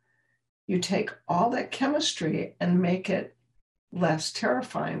mix, you take all that chemistry and make it less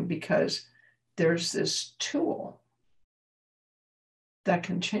terrifying because there's this tool that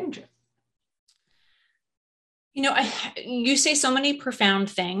can change it. You say so many profound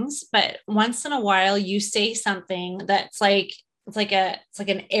things, but once in a while you say something that's like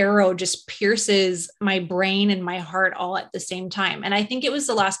an arrow just pierces my brain and my heart all at the same time. And I think it was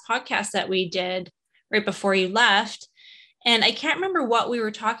the last podcast that we did right before you left. And I can't remember what we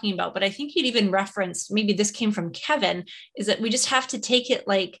were talking about, but I think you'd even referenced, maybe this came from Kevin, is that we just have to take it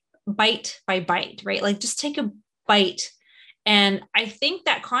like bite by bite, right? Like just take a bite. And I think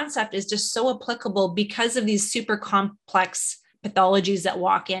that concept is just so applicable because of these super complex pathologies that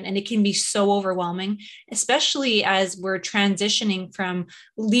walk in, and it can be so overwhelming, especially as we're transitioning from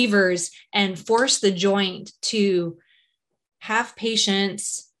levers and force the joint to have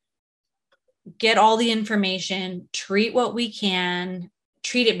patients get all the information, treat what we can,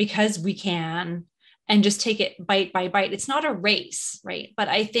 treat it because we can, and just take it bite by bite. It's not a race, right? But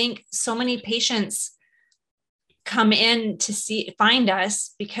I think so many patients come in to find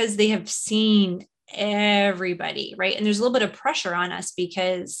us because they have seen everybody, right? And there's a little bit of pressure on us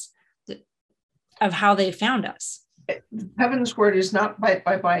because of how they found us. Heaven's word is not bite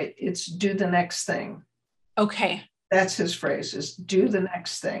by bite, it's do the next thing. Okay. That's his phrase, is do the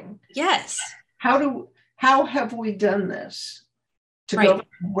next thing. Yes. How have we done this to go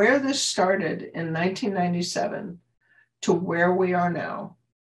from where this started in 1997 to where we are now?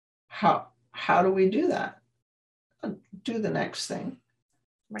 How do we do that? Do the next thing.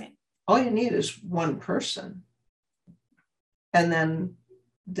 Right. All you need is one person. And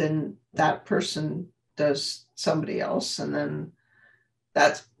then that person does somebody else. And then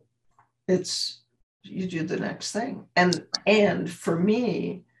you do the next thing. And for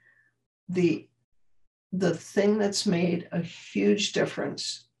me, the thing that's made a huge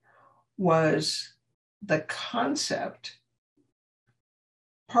difference was the concept,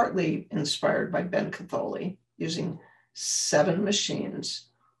 partly inspired by Ben Catholi, using 7 machines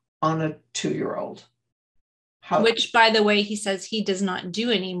on a 2-year-old. Which, by the way, he says he does not do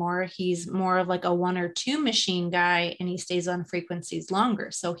anymore. He's more of like a 1 or 2 machine guy, and he stays on frequencies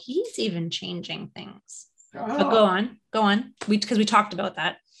longer. So he's even changing things. Oh. But go on. Because we talked about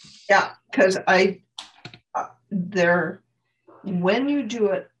that. Yeah, because when you do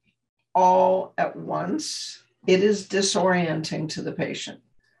it all at once, it is disorienting to the patient.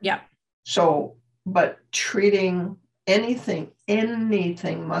 Yeah. So, but treating anything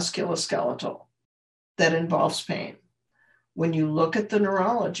musculoskeletal that involves pain, when you look at the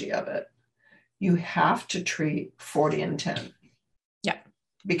neurology of it, you have to treat 40 and 10. Yeah.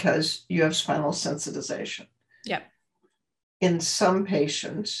 Because you have spinal sensitization. Yeah. In some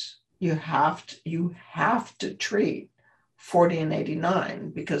patients, you have to treat 40 and 89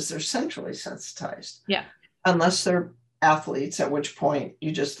 because they're centrally sensitized. Yeah. Unless they're athletes, at which point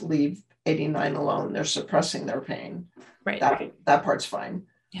you just leave 89 alone. They're suppressing their pain. Right. That part's fine.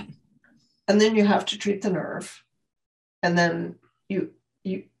 Yeah. And then you have to treat the nerve. And then you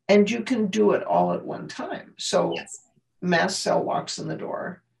can do it all at one time. So yes. Mast cell walks in the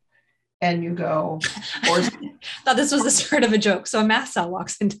door and you go, or thought this was the start of a joke. So a mast cell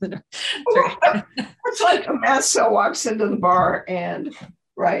walks into the door. It's like a mast cell walks into the bar and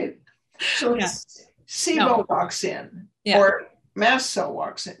right. So yeah. SIBO walks in, or mast cell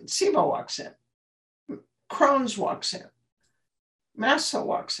walks in, SIBO walks in, Crohn's walks in, mast cell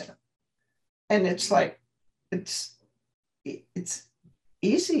walks in. And it's like, it's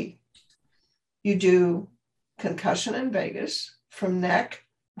easy. You do concussion in vagus from neck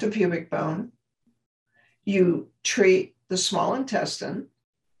to pubic bone. You treat the small intestine.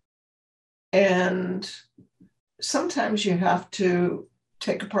 And sometimes you have to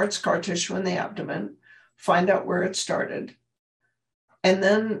take apart scar tissue in the abdomen, find out where it started. And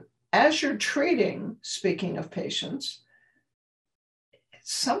then as you're treating, speaking of patients,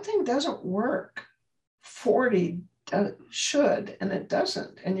 something doesn't work. 40 should, and it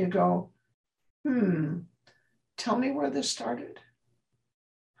doesn't. And you go, tell me where this started.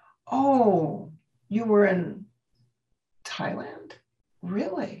 Oh, you were in Thailand?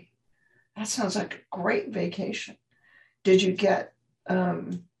 Really? That sounds like a great vacation. Did you get,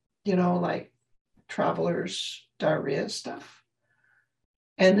 like traveler's diarrhea stuff?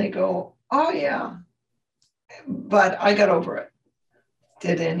 And they go, oh yeah, but I got over it.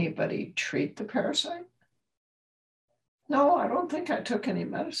 Did anybody treat the parasite? No, I don't think I took any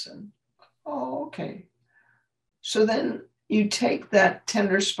medicine. Oh, okay. So then you take that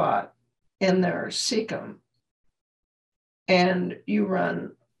tender spot in their cecum and you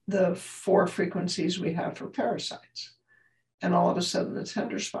run the 4 frequencies we have for parasites. And all of a sudden the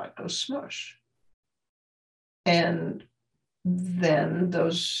tender spot goes smush. And then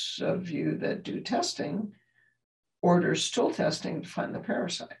those of you that do testing order stool testing to find the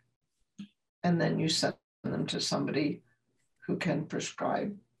parasite. And then you send them to somebody who can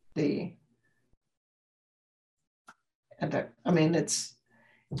prescribe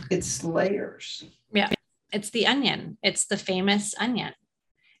it's layers. Yeah, it's the onion. It's the famous onion.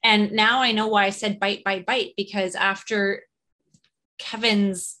 And now I know why I said bite by bite, because after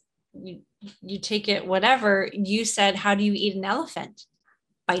Kevin's, you take it, whatever, you said, how do you eat an elephant?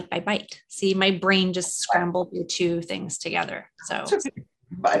 Bite by bite. See, my brain just scrambled your 2 things together. So,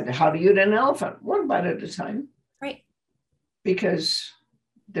 but how do you eat an elephant? 1 bite at a time. Right. because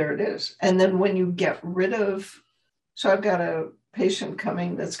there it is. And then when you get rid of, so I've got a patient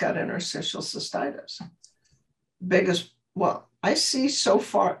coming that's got interstitial cystitis. Biggest, well, I see so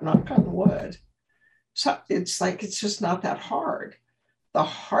far, knock on wood. So it's like, it's just not that hard. The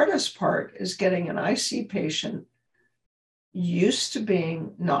hardest part is getting an IC patient used to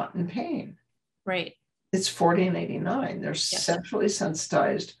being not in pain. Right. It's 40 and 89. They're centrally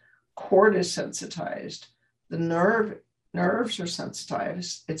sensitized, cord is sensitized, the nerves are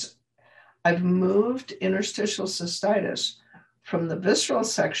sensitized. I've moved interstitial cystitis from the visceral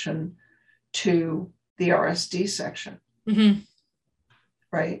section to the RSD section. Mm-hmm.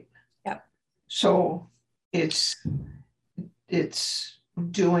 Right? Yep. So it's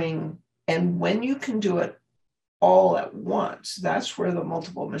doing, and when you can do it all at once, that's where the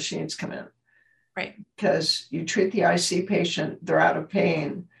multiple machines come in. Right. Because you treat the IC patient, they're out of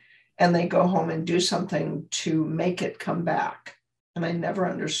pain, and they go home and do something to make it come back. And I never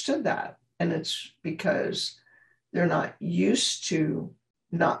understood that. And it's because they're not used to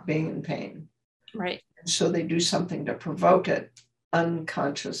not being in pain. Right. And so they do something to provoke it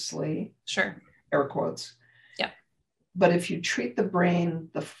unconsciously. Sure. Air quotes. Yeah. But if you treat the brain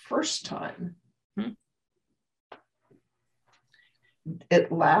the first time,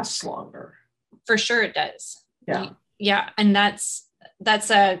 it lasts longer. For sure it does. Yeah. Yeah. And that's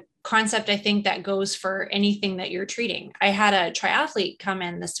a concept, I think, that goes for anything that you're treating. I had a triathlete come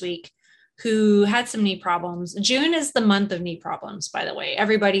in this week who had some knee problems. June is the month of knee problems, by the way.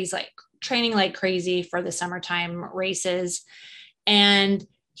 Everybody's like training like crazy for the summertime races. And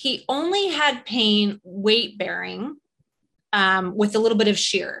he only had pain weight bearing with a little bit of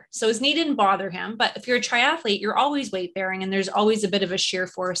shear. So his knee didn't bother him. But if you're a triathlete, you're always weight bearing and there's always a bit of a shear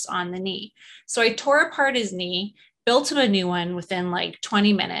force on the knee. So I tore apart his knee, built him a new one within like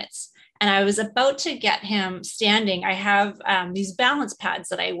 20 minutes. And I was about to get him standing. I have these balance pads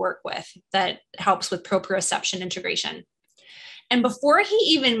that I work with that helps with proprioception integration. And before he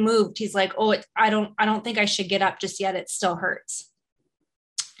even moved, he's like, "Oh, I don't think I should get up just yet. It still hurts."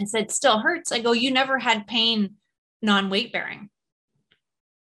 I said, "Still hurts?" I go, "You never had pain non-weight bearing."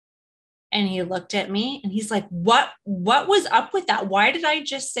 And he looked at me and he's like, what was up with that? Why did I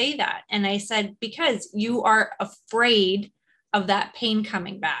just say that? And I said, because you are afraid of that pain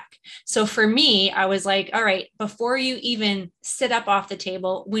coming back. So for me, I was like, all right, before you even sit up off the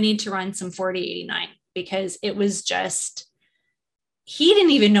table, we need to run some 40-89, because it was just, he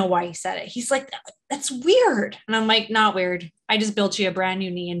didn't even know why he said it. He's like, that's weird. And I'm like, not weird. I just built you a brand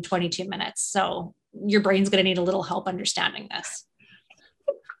new knee in 22 minutes. So your brain's going to need a little help understanding this.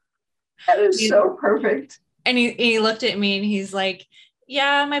 That is so perfect. And he looked at me and he's like,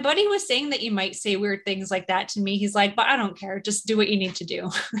 yeah, my buddy was saying that you might say weird things like that to me. He's like, but I don't care. Just do what you need to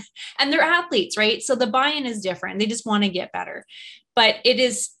do. And they're athletes, right? So the buy-in is different. They just want to get better. But it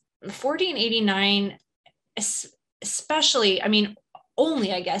is 40-89, especially, I mean,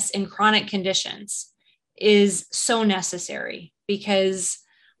 only, I guess, in chronic conditions, is so necessary, because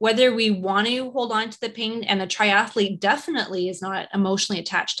whether we want to hold on to the pain, and a triathlete definitely is not emotionally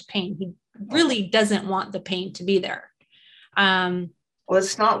attached to pain. He really doesn't want the pain to be there. Well,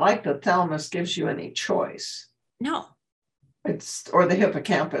 it's not like the thalamus gives you any choice. No. Or the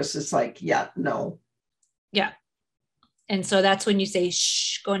hippocampus. It's like, yeah, no. Yeah. And so that's when you say,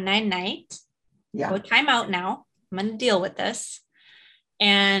 shh, go night-night. Yeah. Go time out now. I'm going to deal with this.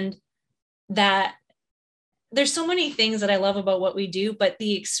 And that there's so many things that I love about what we do, but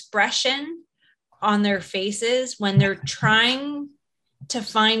the expression on their faces when they're trying to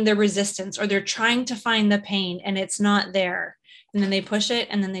find the resistance, or they're trying to find the pain and it's not there, and then they push it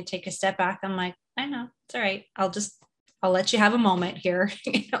and then they take a step back. I'm like, I know, it's all right. I'll let you have a moment here,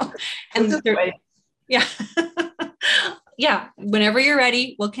 and yeah. Yeah. Whenever you're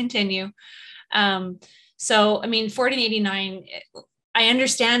ready, we'll continue. So, I mean, 40-89, I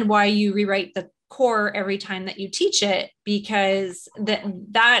understand why you rewrite the core every time that you teach it, because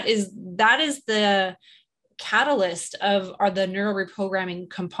that is the catalyst of the neural reprogramming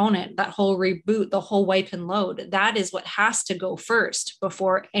component, that whole reboot, the whole wipe and load. That is what has to go first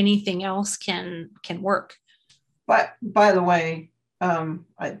before anything else can work. But by the way,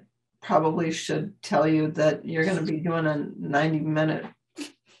 I probably should tell you that you're going to be doing a 90-minute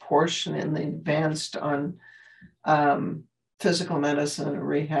portion in the advanced on physical medicine and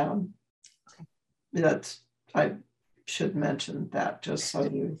rehab. I should mention that just so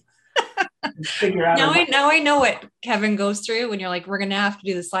you figure out. Now I know what Kevin goes through when you're like, we're going to have to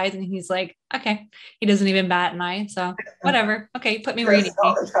do the slides. And he's like, okay, he doesn't even bat an eye. So whatever. Okay. Put me reading.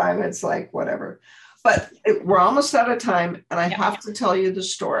 All the time. It's like, whatever, but we're almost out of time, and I have to tell you the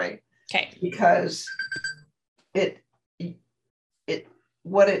story. Okay. Because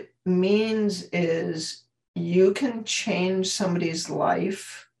what it means is you can change somebody's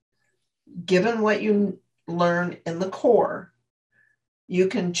life given what you learn in the core. You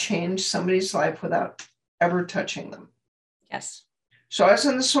can change somebody's life without ever touching them. Yes. So I was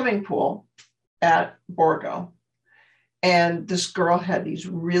in the swimming pool at Borgo, and this girl had these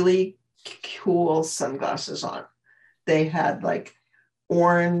really cool sunglasses on. They had like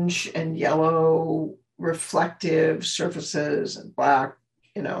orange and yellow reflective surfaces and black,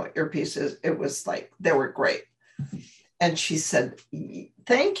 earpieces. It was like, they were great. And she said,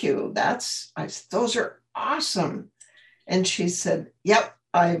 thank you. Those are awesome. And she said, yep,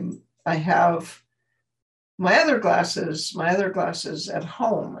 I have my other glasses at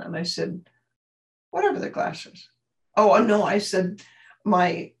home. And I said, what are the glasses? Oh, no, I said,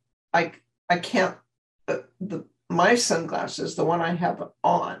 I can't, my sunglasses, the one I have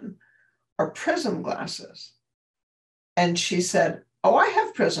on, are prism glasses. And she said, oh, I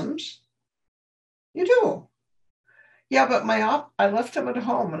have prisms. You do? Yeah, but I left them at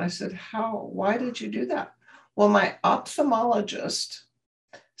home. And I said, why did you do that? Well, my ophthalmologist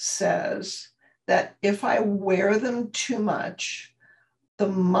says that if I wear them too much, the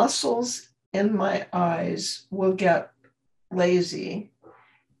muscles in my eyes will get lazy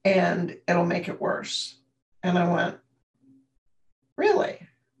and it'll make it worse. And I went, really?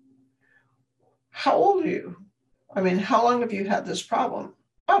 How old are you? I mean, how long have you had this problem?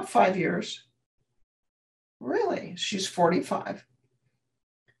 About 5 years. Really? She's 45.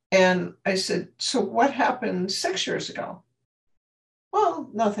 And I said, so what happened 6 years ago? Well,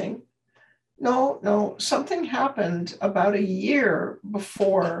 nothing. No, something happened about a year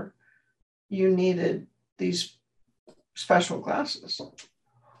before you needed these special glasses.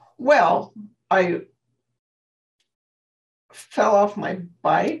 Well, I fell off my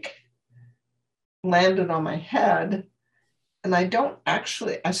bike, landed on my head, and I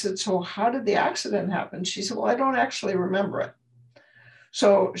said, so how did the accident happen? She said, well, I don't actually remember it.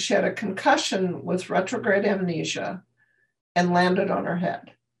 So she had a concussion with retrograde amnesia and landed on her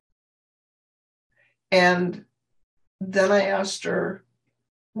head. And then I asked her,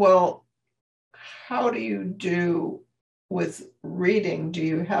 well, how do you do with reading? Do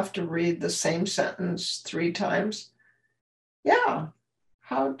you have to read the same sentence 3 times? Yeah.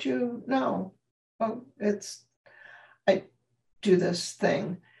 How'd you know? Well, I do this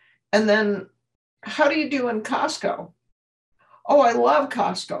thing. And then how do you do in Costco? Oh, I love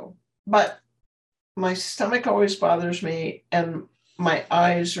Costco, but my stomach always bothers me and my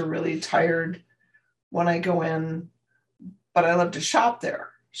eyes are really tired when I go in, but I love to shop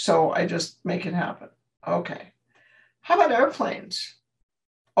there. So I just make it happen. Okay. How about airplanes?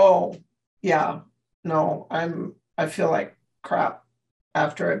 Oh, yeah. No, I feel like crap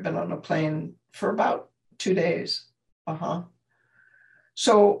after I've been on a plane for about 2 days.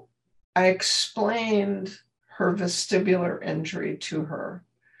 So I explained her vestibular injury to her.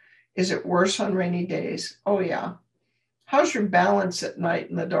 Is it worse on rainy days? Oh, yeah. How's your balance at night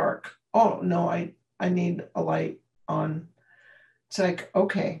in the dark? Oh, no, I need a light on. It's like,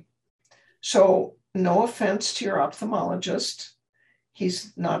 okay. So no offense to your ophthalmologist.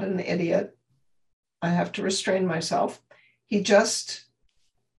 He's not an idiot. I have to restrain myself. He just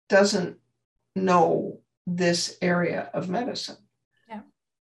doesn't know this area of medicine. Yeah.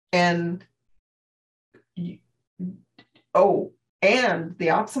 And the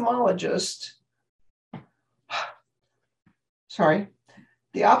ophthalmologist,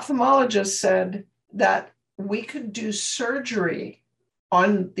 the ophthalmologist said that we could do surgery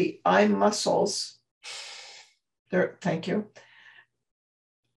on the eye muscles. Thank you.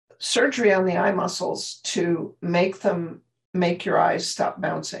 Surgery on the eye muscles to make your eyes stop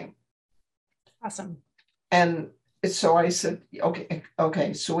bouncing. Awesome. And so I said,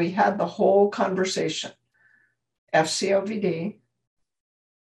 okay. So we had the whole conversation. FCOVD,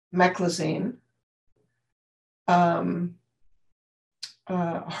 meclizine,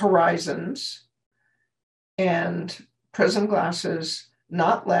 Horizons, and prism glasses,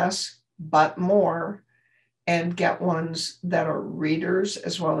 not less, but more, and get ones that are readers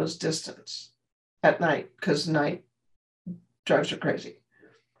as well as distance at night, because night drives her crazy.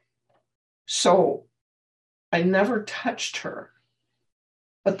 So I never touched her,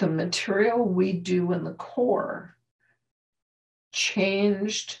 but the material we do in the core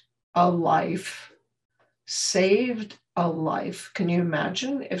changed a life, saved a life. Can you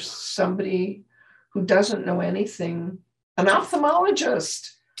imagine if somebody who doesn't know anything, an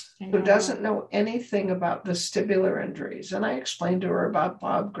ophthalmologist who doesn't know anything about vestibular injuries, and I explained to her about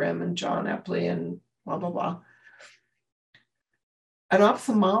Bob Grimm and John Epley and blah, blah, blah. an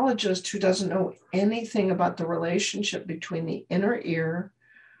ophthalmologist who doesn't know anything about the relationship between the inner ear,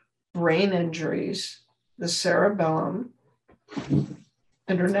 brain injuries, the cerebellum,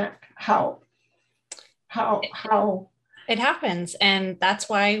 and her neck. How? It happens. And that's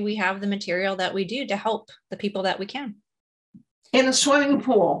why we have the material that we do to help the people that we can. In a swimming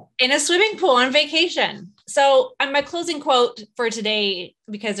pool. In a swimming pool on vacation. So my closing quote for today,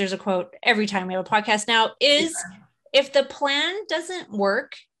 because there's a quote every time we have a podcast now, is if the plan doesn't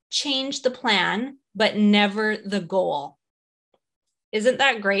work, change the plan, but never the goal. Isn't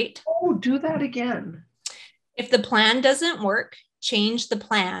that great? Oh, do that again. If the plan doesn't work, change the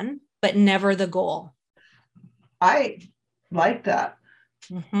plan, but never the goal. I like that.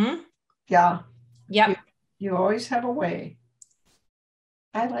 Mm-hmm. Yeah. Yep. You always have a way.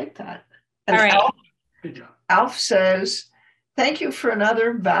 I like that. And all right. Good job. Alf says, thank you for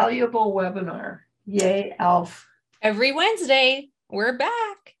another valuable webinar. Yay, Alf. Every Wednesday, we're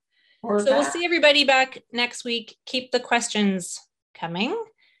back. We'll see everybody back next week. Keep the questions coming.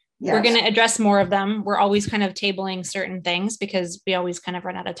 Yes. We're going to address more of them. We're always kind of tabling certain things because we always kind of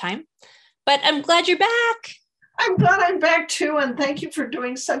run out of time. But I'm glad you're back. I'm glad I'm back too. And thank you for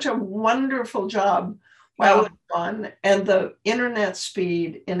doing such a wonderful job while it was on. And the internet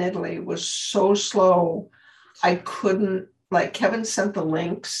speed in Italy was so slow. I couldn't, like Kevin sent the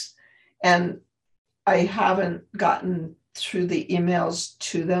links and I haven't gotten through the emails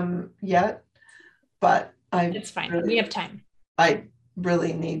to them yet, but it's fine. We have time. I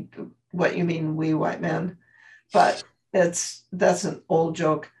really need what you mean, wee white man, but that's an old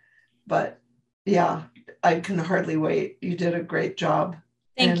joke, but yeah, I can hardly wait. You did a great job.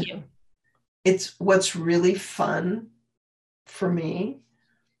 Thank you. It's what's really fun for me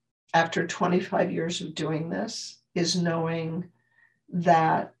after 25 years of doing this is knowing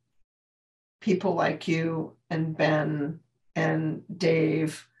that people like you and Ben and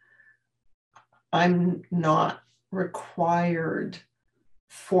Dave, I'm not required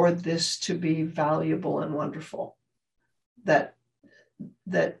for this to be valuable and wonderful, that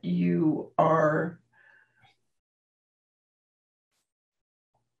you are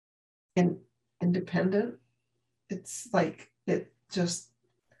independent. It's like, it just.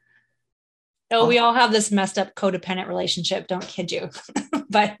 Oh, we all have this messed up codependent relationship. Don't kid you.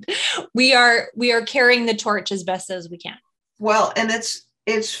 But we are carrying the torch as best as we can. Well, and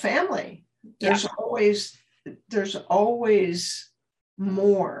it's family. There's always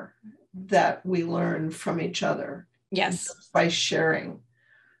more that we learn from each other. Yes. By sharing.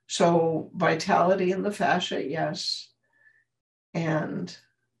 So vitality in the fascia, yes. And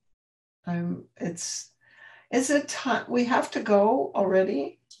it's a time we have to go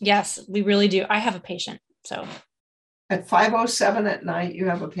already. Yes, we really do. I have a patient. So at 5:07 at night, you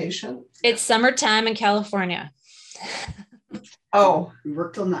have a patient? It's summertime in California. Oh. We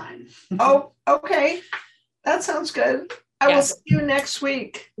work till 9. Oh, okay. That sounds good. I will see you next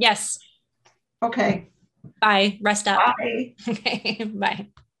week. Yes. Okay. Bye. Rest up. Bye. Okay. Bye.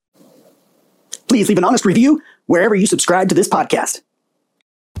 Please leave an honest review wherever you subscribe to this podcast.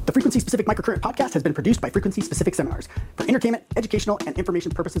 The Frequency Specific Microcurrent podcast has been produced by Frequency Specific Seminars for entertainment, educational, and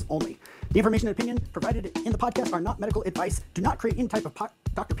information purposes only. The information and opinion provided in the podcast are not medical advice, do not create any type of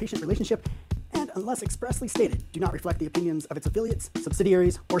doctor-patient relationship, and unless expressly stated, do not reflect the opinions of its affiliates,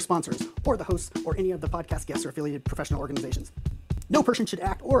 subsidiaries, or sponsors, or the hosts or any of the podcast guests or affiliated professional organizations. No person should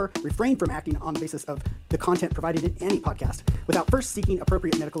act or refrain from acting on the basis of the content provided in any podcast without first seeking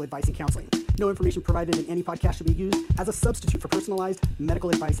appropriate medical advice and counseling. No information provided in any podcast should be used as a substitute for personalized medical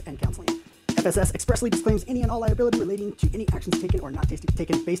advice and counseling. FSS expressly disclaims any and all liability relating to any actions taken or not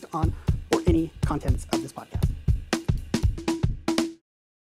taken based on or any contents of this podcast.